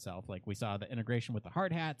sector for itself. Like we saw the integration with the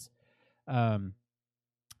hard hats, and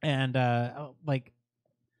like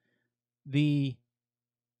the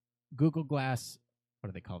Google Glass, what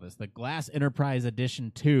do they call this? The Glass Enterprise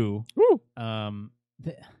Edition 2. Woo!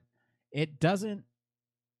 It doesn't,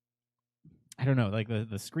 I don't know, like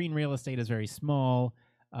the screen real estate is very small,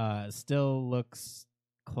 still looks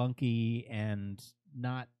clunky and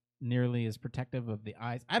not nearly as protective of the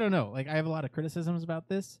eyes. I don't know. Like, I have a lot of criticisms about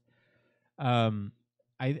this.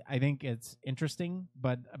 I think it's interesting,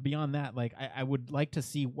 but beyond that, like, I would like to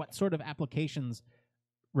see what sort of applications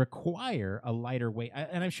require a lighter weight,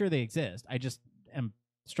 and I'm sure they exist. I just am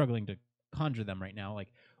struggling to conjure them right now.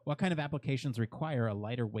 Like, what kind of applications require a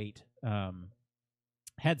lighter weight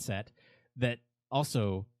headset that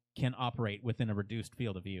also can operate within a reduced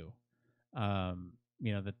field of view? That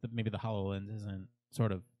maybe the HoloLens isn't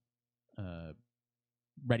sort of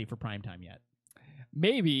ready for prime time yet.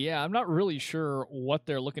 Maybe, yeah. I'm not really sure what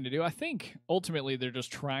they're looking to do. I think ultimately they're just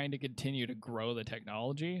trying to continue to grow the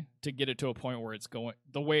technology to get it to a point where it's going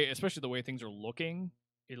the way, especially the way things are looking.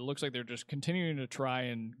 It looks like they're just continuing to try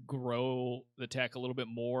and grow the tech a little bit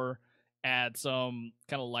more, add some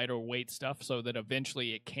kind of lighter weight stuff so that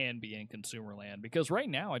eventually it can be in consumer land. Because right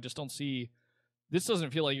now, I just don't see, this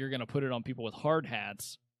doesn't feel like you're going to put it on people with hard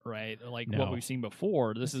hats, right? Like what we've seen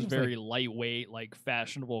before. This is very lightweight, like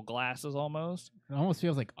fashionable glasses almost. It almost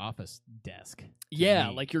feels like office desk. Yeah,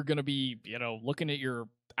 like you're going to be, looking at your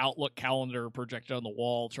Outlook calendar projected on the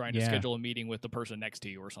wall, trying to schedule a meeting with the person next to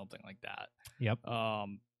you or something like that. Yep.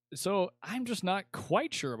 So I'm just not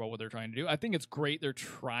quite sure about what they're trying to do. I think it's great they're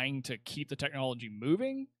trying to keep the technology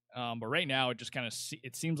moving, but right now it just kind of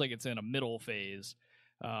it seems like it's in a middle phase.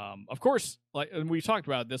 Of course, and we've talked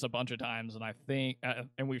about this a bunch of times, and I think,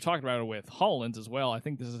 and we've talked about it with HoloLens as well. I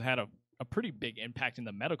think this has had a pretty big impact in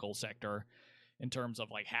the medical sector in terms of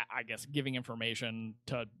I guess giving information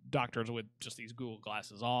to doctors with just these Google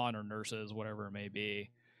glasses on, or nurses, whatever it may be.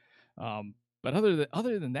 But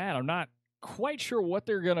other than that, I'm not quite sure what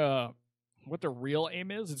their real aim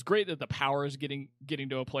is. It's great that the power is getting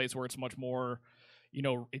to a place where it's much more,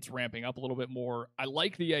 it's ramping up a little bit more. I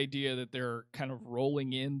like the idea that they're kind of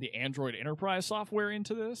rolling in the Android enterprise software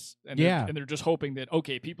into this. And they're just hoping that,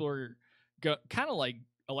 okay, people are kind of like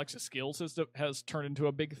Alexa Skills has turned into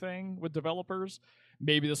a big thing with developers.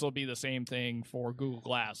 Maybe this will be the same thing for Google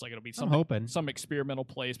Glass. Like, it'll be some experimental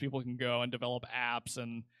place people can go and develop apps,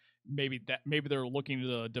 and maybe they're looking to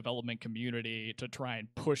the development community to try and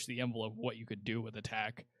push the envelope of what you could do with the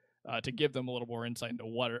tech, to give them a little more insight into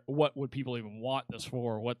what would people even want this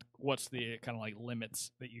for, what's the kind of like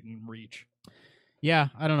limits that you can reach. Yeah,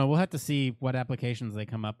 I don't know. We'll have to see what applications they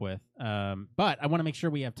come up with. But I want to make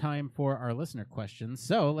sure we have time for our listener questions.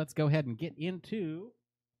 So let's go ahead and get into...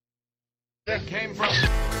 It came from...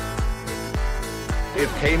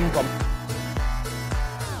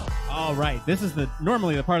 All right. This is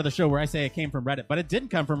normally the part of the show where I say it came from Reddit, but it didn't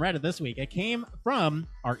come from Reddit this week. It came from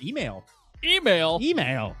our email. Email.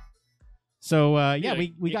 So,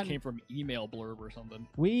 we got... It came from email blurb or something.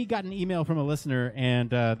 We got an email from a listener, and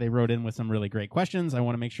they wrote in with some really great questions. I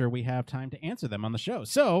want to make sure we have time to answer them on the show.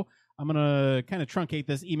 So I'm going to kind of truncate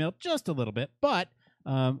this email just a little bit, but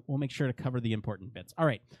we'll make sure to cover the important bits. All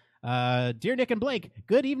right. Dear Nick and Blake,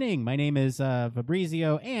 good evening. My name is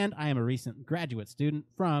Fabrizio, and I am a recent graduate student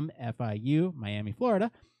from FIU, Miami, Florida.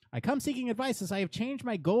 I come seeking advice as I have changed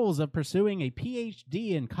my goals of pursuing a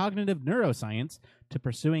PhD in cognitive neuroscience to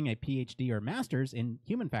pursuing a PhD or master's in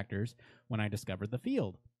human factors when I discovered the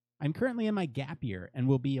field. I'm currently in my gap year and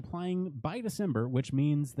will be applying by December, which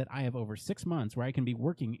means that I have over 6 months where I can be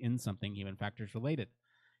working in something human factors related.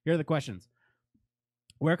 Here are the questions.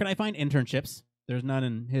 Where can I find internships? There's none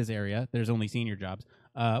in his area. There's only senior jobs.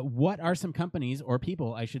 What are some companies or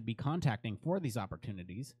people I should be contacting for these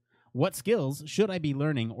opportunities? What skills should I be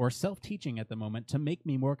learning or self-teaching at the moment to make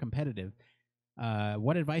me more competitive?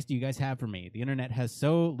 What advice do you guys have for me? The internet has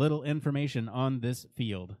so little information on this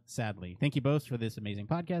field, sadly. Thank you both for this amazing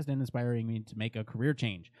podcast and inspiring me to make a career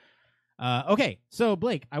change. Okay, so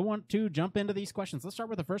Blake, I want to jump into these questions. Let's start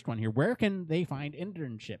with the first one here. Where can they find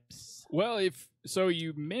internships? Well,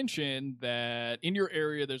 you mentioned that in your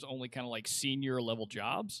area there's only kind of like senior level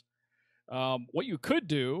jobs. What you could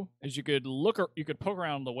do is you could poke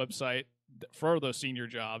around the website for those senior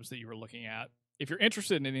jobs that you were looking at. If you're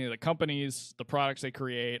interested in any of the companies, the products they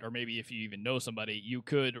create, or maybe if you even know somebody, you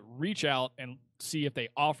could reach out and see if they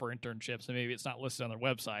offer internships, and maybe it's not listed on their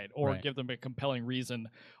website, or give them a compelling reason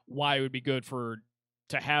why it would be good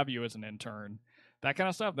to have you as an intern. That kind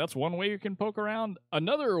of stuff. That's one way you can poke around.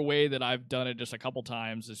 Another way that I've done it just a couple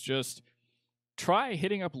times is just try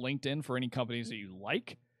hitting up LinkedIn for any companies that you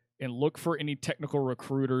like, and look for any technical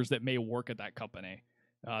recruiters that may work at that company.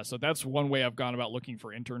 So that's one way I've gone about looking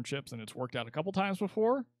for internships, and it's worked out a couple times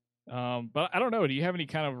before. But I don't know. Do you have any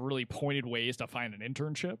kind of really pointed ways to find an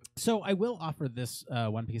internship? So I will offer this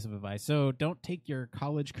one piece of advice. So don't take your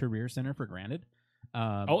college career center for granted.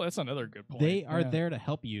 That's another good point. They are there to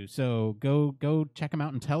help you. So go check them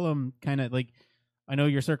out and tell them kind of like I know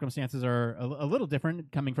your circumstances are a little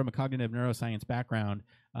different, coming from a cognitive neuroscience background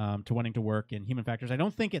to wanting to work in human factors. I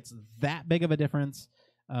don't think it's that big of a difference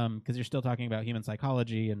because you're still talking about human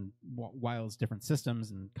psychology, and while it's different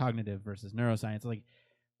systems and cognitive versus neuroscience, like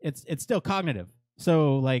it's still cognitive.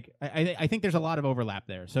 So like I think there's a lot of overlap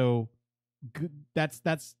there. So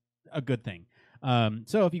that's a good thing.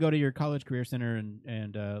 So if you go to your college career center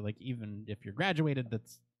and like even if you're graduated,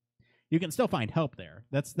 you can still find help there.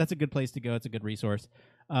 That's a good place to go. It's a good resource.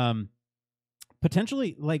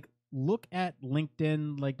 Potentially, like, look at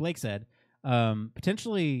LinkedIn, like Blake said.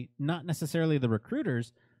 Potentially not necessarily the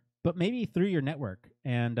recruiters, but maybe through your network.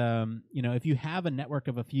 And if you have a network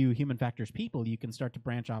of a few human factors people, you can start to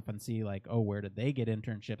branch off and see, like, oh, where did they get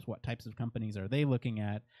internships? What types of companies are they looking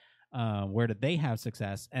at? Where did they have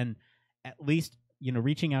success? And at least,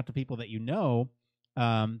 reaching out to people that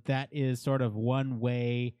that is sort of one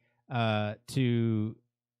way to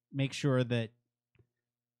make sure that,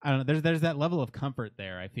 I don't know, there's that level of comfort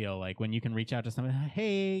there, I feel like, when you can reach out to someone,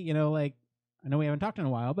 hey, like, I know we haven't talked in a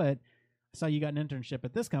while, but I saw you got an internship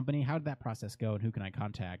at this company. How did that process go, and who can I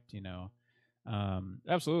contact,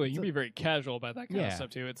 Absolutely. You can be very casual about that kind of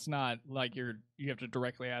stuff, too. It's not like you have to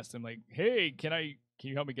directly ask them, like, hey, can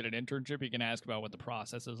you help me get an internship? You can ask about what the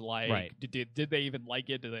process is like. Right. Did they even like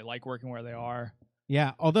it? Do they like working where they are?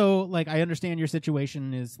 Yeah, although, like, I understand your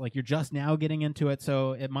situation is, like, you're just now getting into it,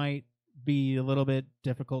 so it might be a little bit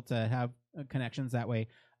difficult to have connections that way.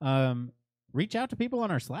 Reach out to people on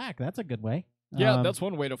our Slack. That's a good way. Yeah, that's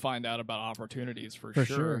one way to find out about opportunities for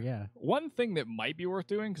sure. Yeah. One thing that might be worth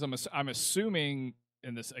doing, because I'm assuming,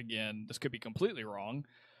 and this could be completely wrong,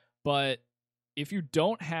 but if you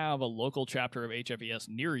don't have a local chapter of HFES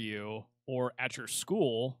near you or at your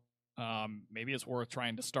school, maybe it's worth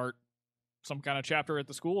trying to start some kind of chapter at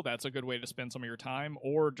the school. That's a good way to spend some of your time,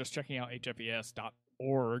 or just checking out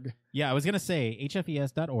hfes.org. Yeah, I was going to say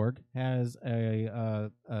hfes.org has a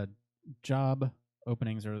job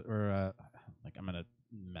openings or like, I'm going to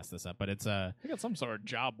mess this up, but it's I think it's some sort of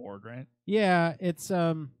job board, right? Yeah, it's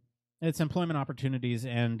employment opportunities,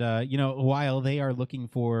 and while they are looking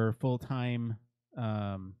for full-time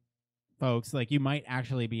folks, like, you might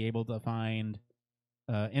actually be able to find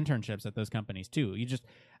internships at those companies too. You just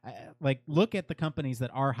look at the companies that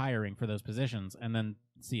are hiring for those positions, and then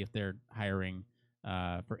see if they're hiring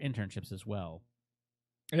for internships as well.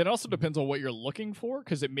 It also depends on what you're looking for,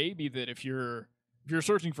 because it may be that if you're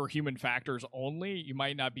searching for human factors only, you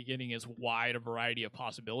might not be getting as wide a variety of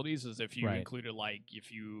possibilities as if you included, like,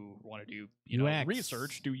 if you want to do UX.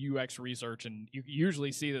 Research, do UX research, and you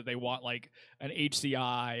usually see that they want, like, an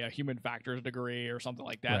HCI, a human factors degree, or something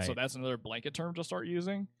like that. Right. So that's another blanket term to start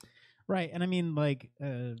using. Right, and I mean, like,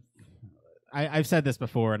 I've said this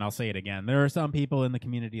before, and I'll say it again. There are some people in the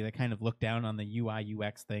community that kind of look down on the UI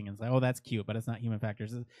UX thing and say, "Oh, that's cute, but it's not human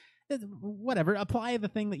factors." It's whatever. Apply the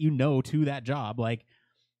thing that you know to that job. Like,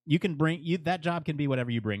 you can that job can be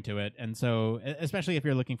whatever you bring to it. And so, especially if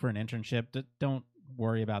you're looking for an internship, don't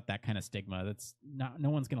worry about that kind of stigma. That's no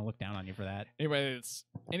one's going to look down on you for that.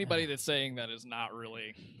 Anybody that's saying that is not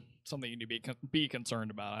really something you need to be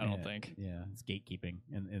concerned about, I don't think. Yeah, it's gatekeeping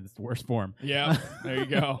in its worst form. Yeah, there you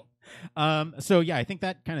go. So yeah, I think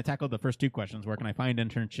that kind of tackled the first two questions. Where can I find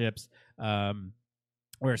internships?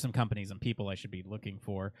 Where are some companies and people I should be looking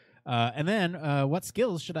for? And then what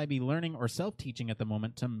skills should I be learning or self-teaching at the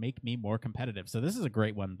moment to make me more competitive? So this is a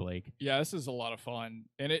great one, Blake. Yeah, this is a lot of fun.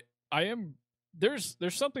 And there's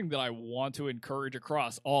something that I want to encourage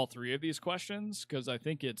across all three of these questions, because I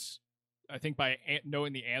think by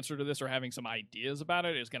knowing the answer to this or having some ideas about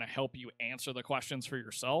it is going to help you answer the questions for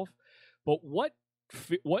yourself. But what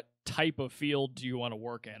type of field do you want to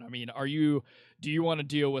work in? I mean, do you want to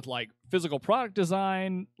deal with, like, physical product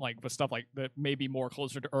design, like with stuff like that maybe more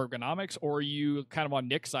closer to ergonomics, or are you kind of on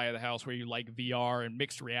Nick's side of the house where you like VR and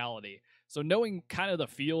mixed reality? So knowing kind of the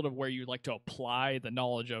field of where you'd like to apply the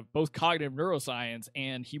knowledge of both cognitive neuroscience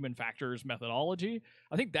and human factors methodology,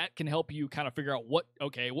 I think that can help you kind of figure out what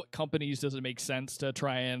companies does it make sense to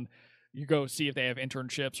try and you go see if they have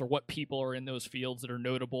internships, or what people are in those fields that are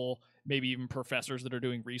notable, maybe even professors that are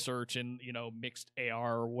doing research in, mixed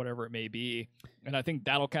AR or whatever it may be. And I think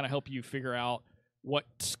that'll kind of help you figure out what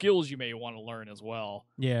skills you may want to learn as well.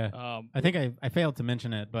 Yeah. I think I failed to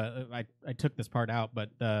mention it, but I took this part out, but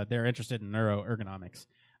they're interested in neuroergonomics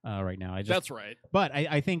right now. That's right. But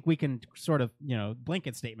I think we can sort of,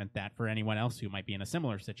 blanket statement that for anyone else who might be in a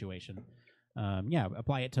similar situation.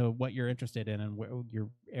 Apply it to what you're interested in and your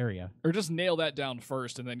area. Or just nail that down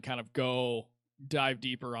first and then kind of go dive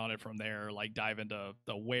deeper on it from there, like dive into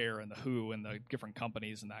the where and the who and the different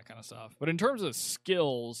companies and that kind of stuff. But in terms of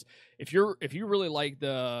skills, if you really like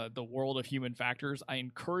the world of human factors, I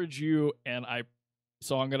encourage you,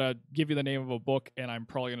 so I'm gonna give you the name of a book, and I'm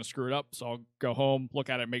probably gonna screw it up, so I'll go home, look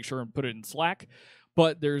at it, make sure and put it in Slack.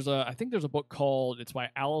 But I think there's a book called, it's by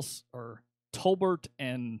Albert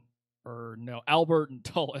and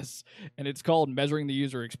Tullis, and it's called Measuring the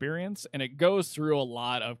User Experience, and it goes through a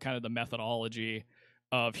lot of kind of the methodology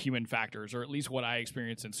of human factors, or at least what I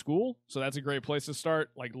experienced in school. So that's a great place to start,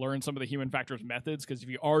 like learn some of the human factors methods, because if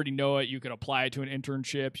you already know it, you could apply it to an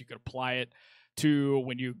internship, you could apply it to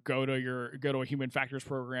when you go to a human factors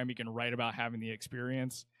program, you can write about having the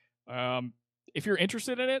experience. If you're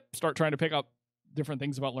interested in it, start trying to pick up different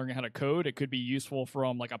things about learning how to code. It could be useful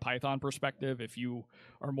from like a Python perspective if you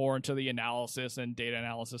are more into the analysis and data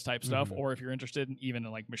analysis type stuff, or if you're interested in even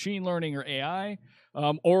in like machine learning or AI,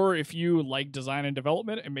 or if you like design and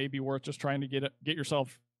development, it may be worth just trying to get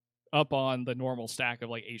yourself up on the normal stack of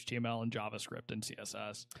like HTML and JavaScript and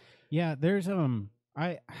CSS. Yeah, there's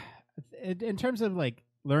in terms of like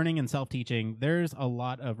learning and self-teaching, there's a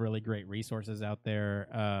lot of really great resources out there.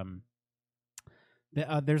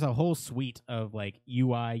 There's a whole suite of like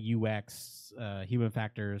UI, UX, human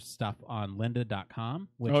factors stuff on lynda.com,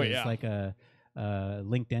 which is like a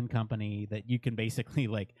LinkedIn company that you can basically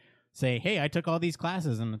like say, hey, I took all these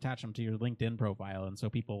classes, and attach them to your LinkedIn profile. And so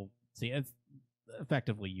people see it's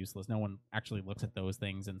effectively useless. No one actually looks at those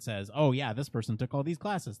things and says, oh yeah, this person took all these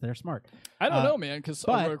classes, they're smart. I don't know, man, because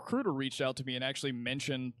a recruiter reached out to me and actually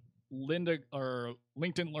mentioned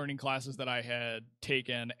LinkedIn learning classes that I had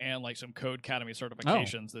taken, and like some Code Academy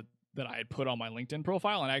certifications that I had put on my LinkedIn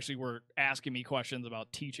profile, and actually were asking me questions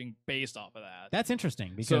about teaching based off of that. That's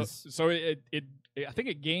interesting, because so I think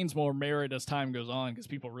it gains more merit as time goes on, because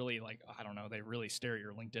people really they really stare at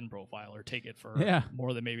your LinkedIn profile or take it for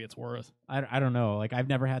more than maybe it's worth. I don't know. Like, I've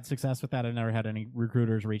never had success with that. I've never had any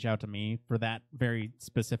recruiters reach out to me for that very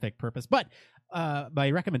specific purpose. But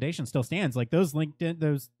my recommendation still stands. Like, those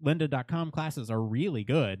lynda.com classes are really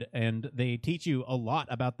good, and they teach you a lot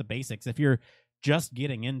about the basics. If you're just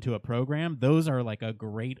getting into a program, those are like a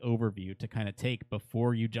great overview to kind of take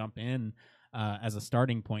before you jump in as a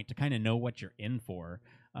starting point, to kind of know what you're in for,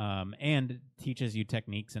 and teaches you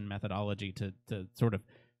techniques and methodology to sort of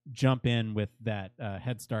jump in with that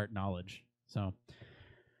head start knowledge. So,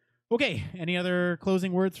 okay, any other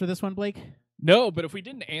closing words for this one, Blake? No, but if we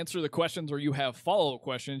didn't answer the questions, or you have follow-up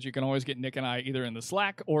questions, you can always get Nick and I either in the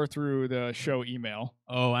Slack or through the show email.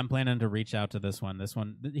 Oh, I'm planning to reach out to this one.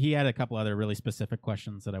 He had a couple other really specific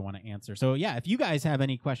questions that I want to answer. So yeah, if you guys have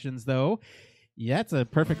any questions, though, that's a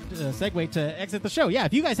perfect segue to exit the show. Yeah,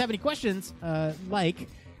 if you guys have any questions, like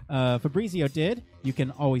Fabrizio did, you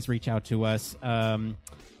can always reach out to us.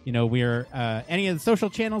 We're any of the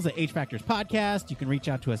social channels at H Factors Podcast. You can reach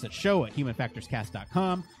out to us at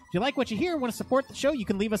show@humanfactorscast.com. If you like what you hear and want to support the show, you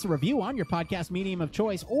can leave us a review on your podcast medium of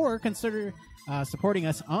choice, or consider supporting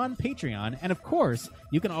us on Patreon. And of course,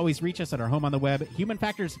 you can always reach us at our home on the web,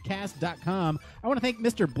 humanfactorscast.com. I want to thank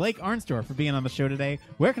Mr. Blake Arnsdorff for being on the show today.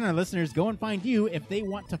 Where can our listeners go and find you if they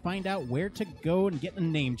want to find out where to go and get a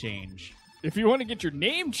name change? If you want to get your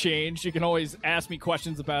name changed, you can always ask me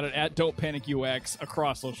questions about it at Don't Panic UX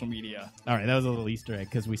across social media. All right, that was a little Easter egg,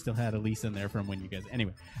 because we still had Elise in there from when you guys...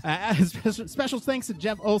 Anyway, special thanks to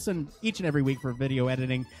Jeff Olson each and every week for video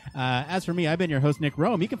editing. As for me, I've been your host, Nick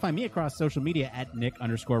Roome. You can find me across social media at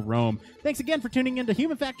Nick_Roome. Thanks again for tuning in to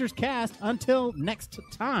Human Factors Cast. Until next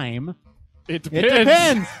time... It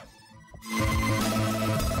depends.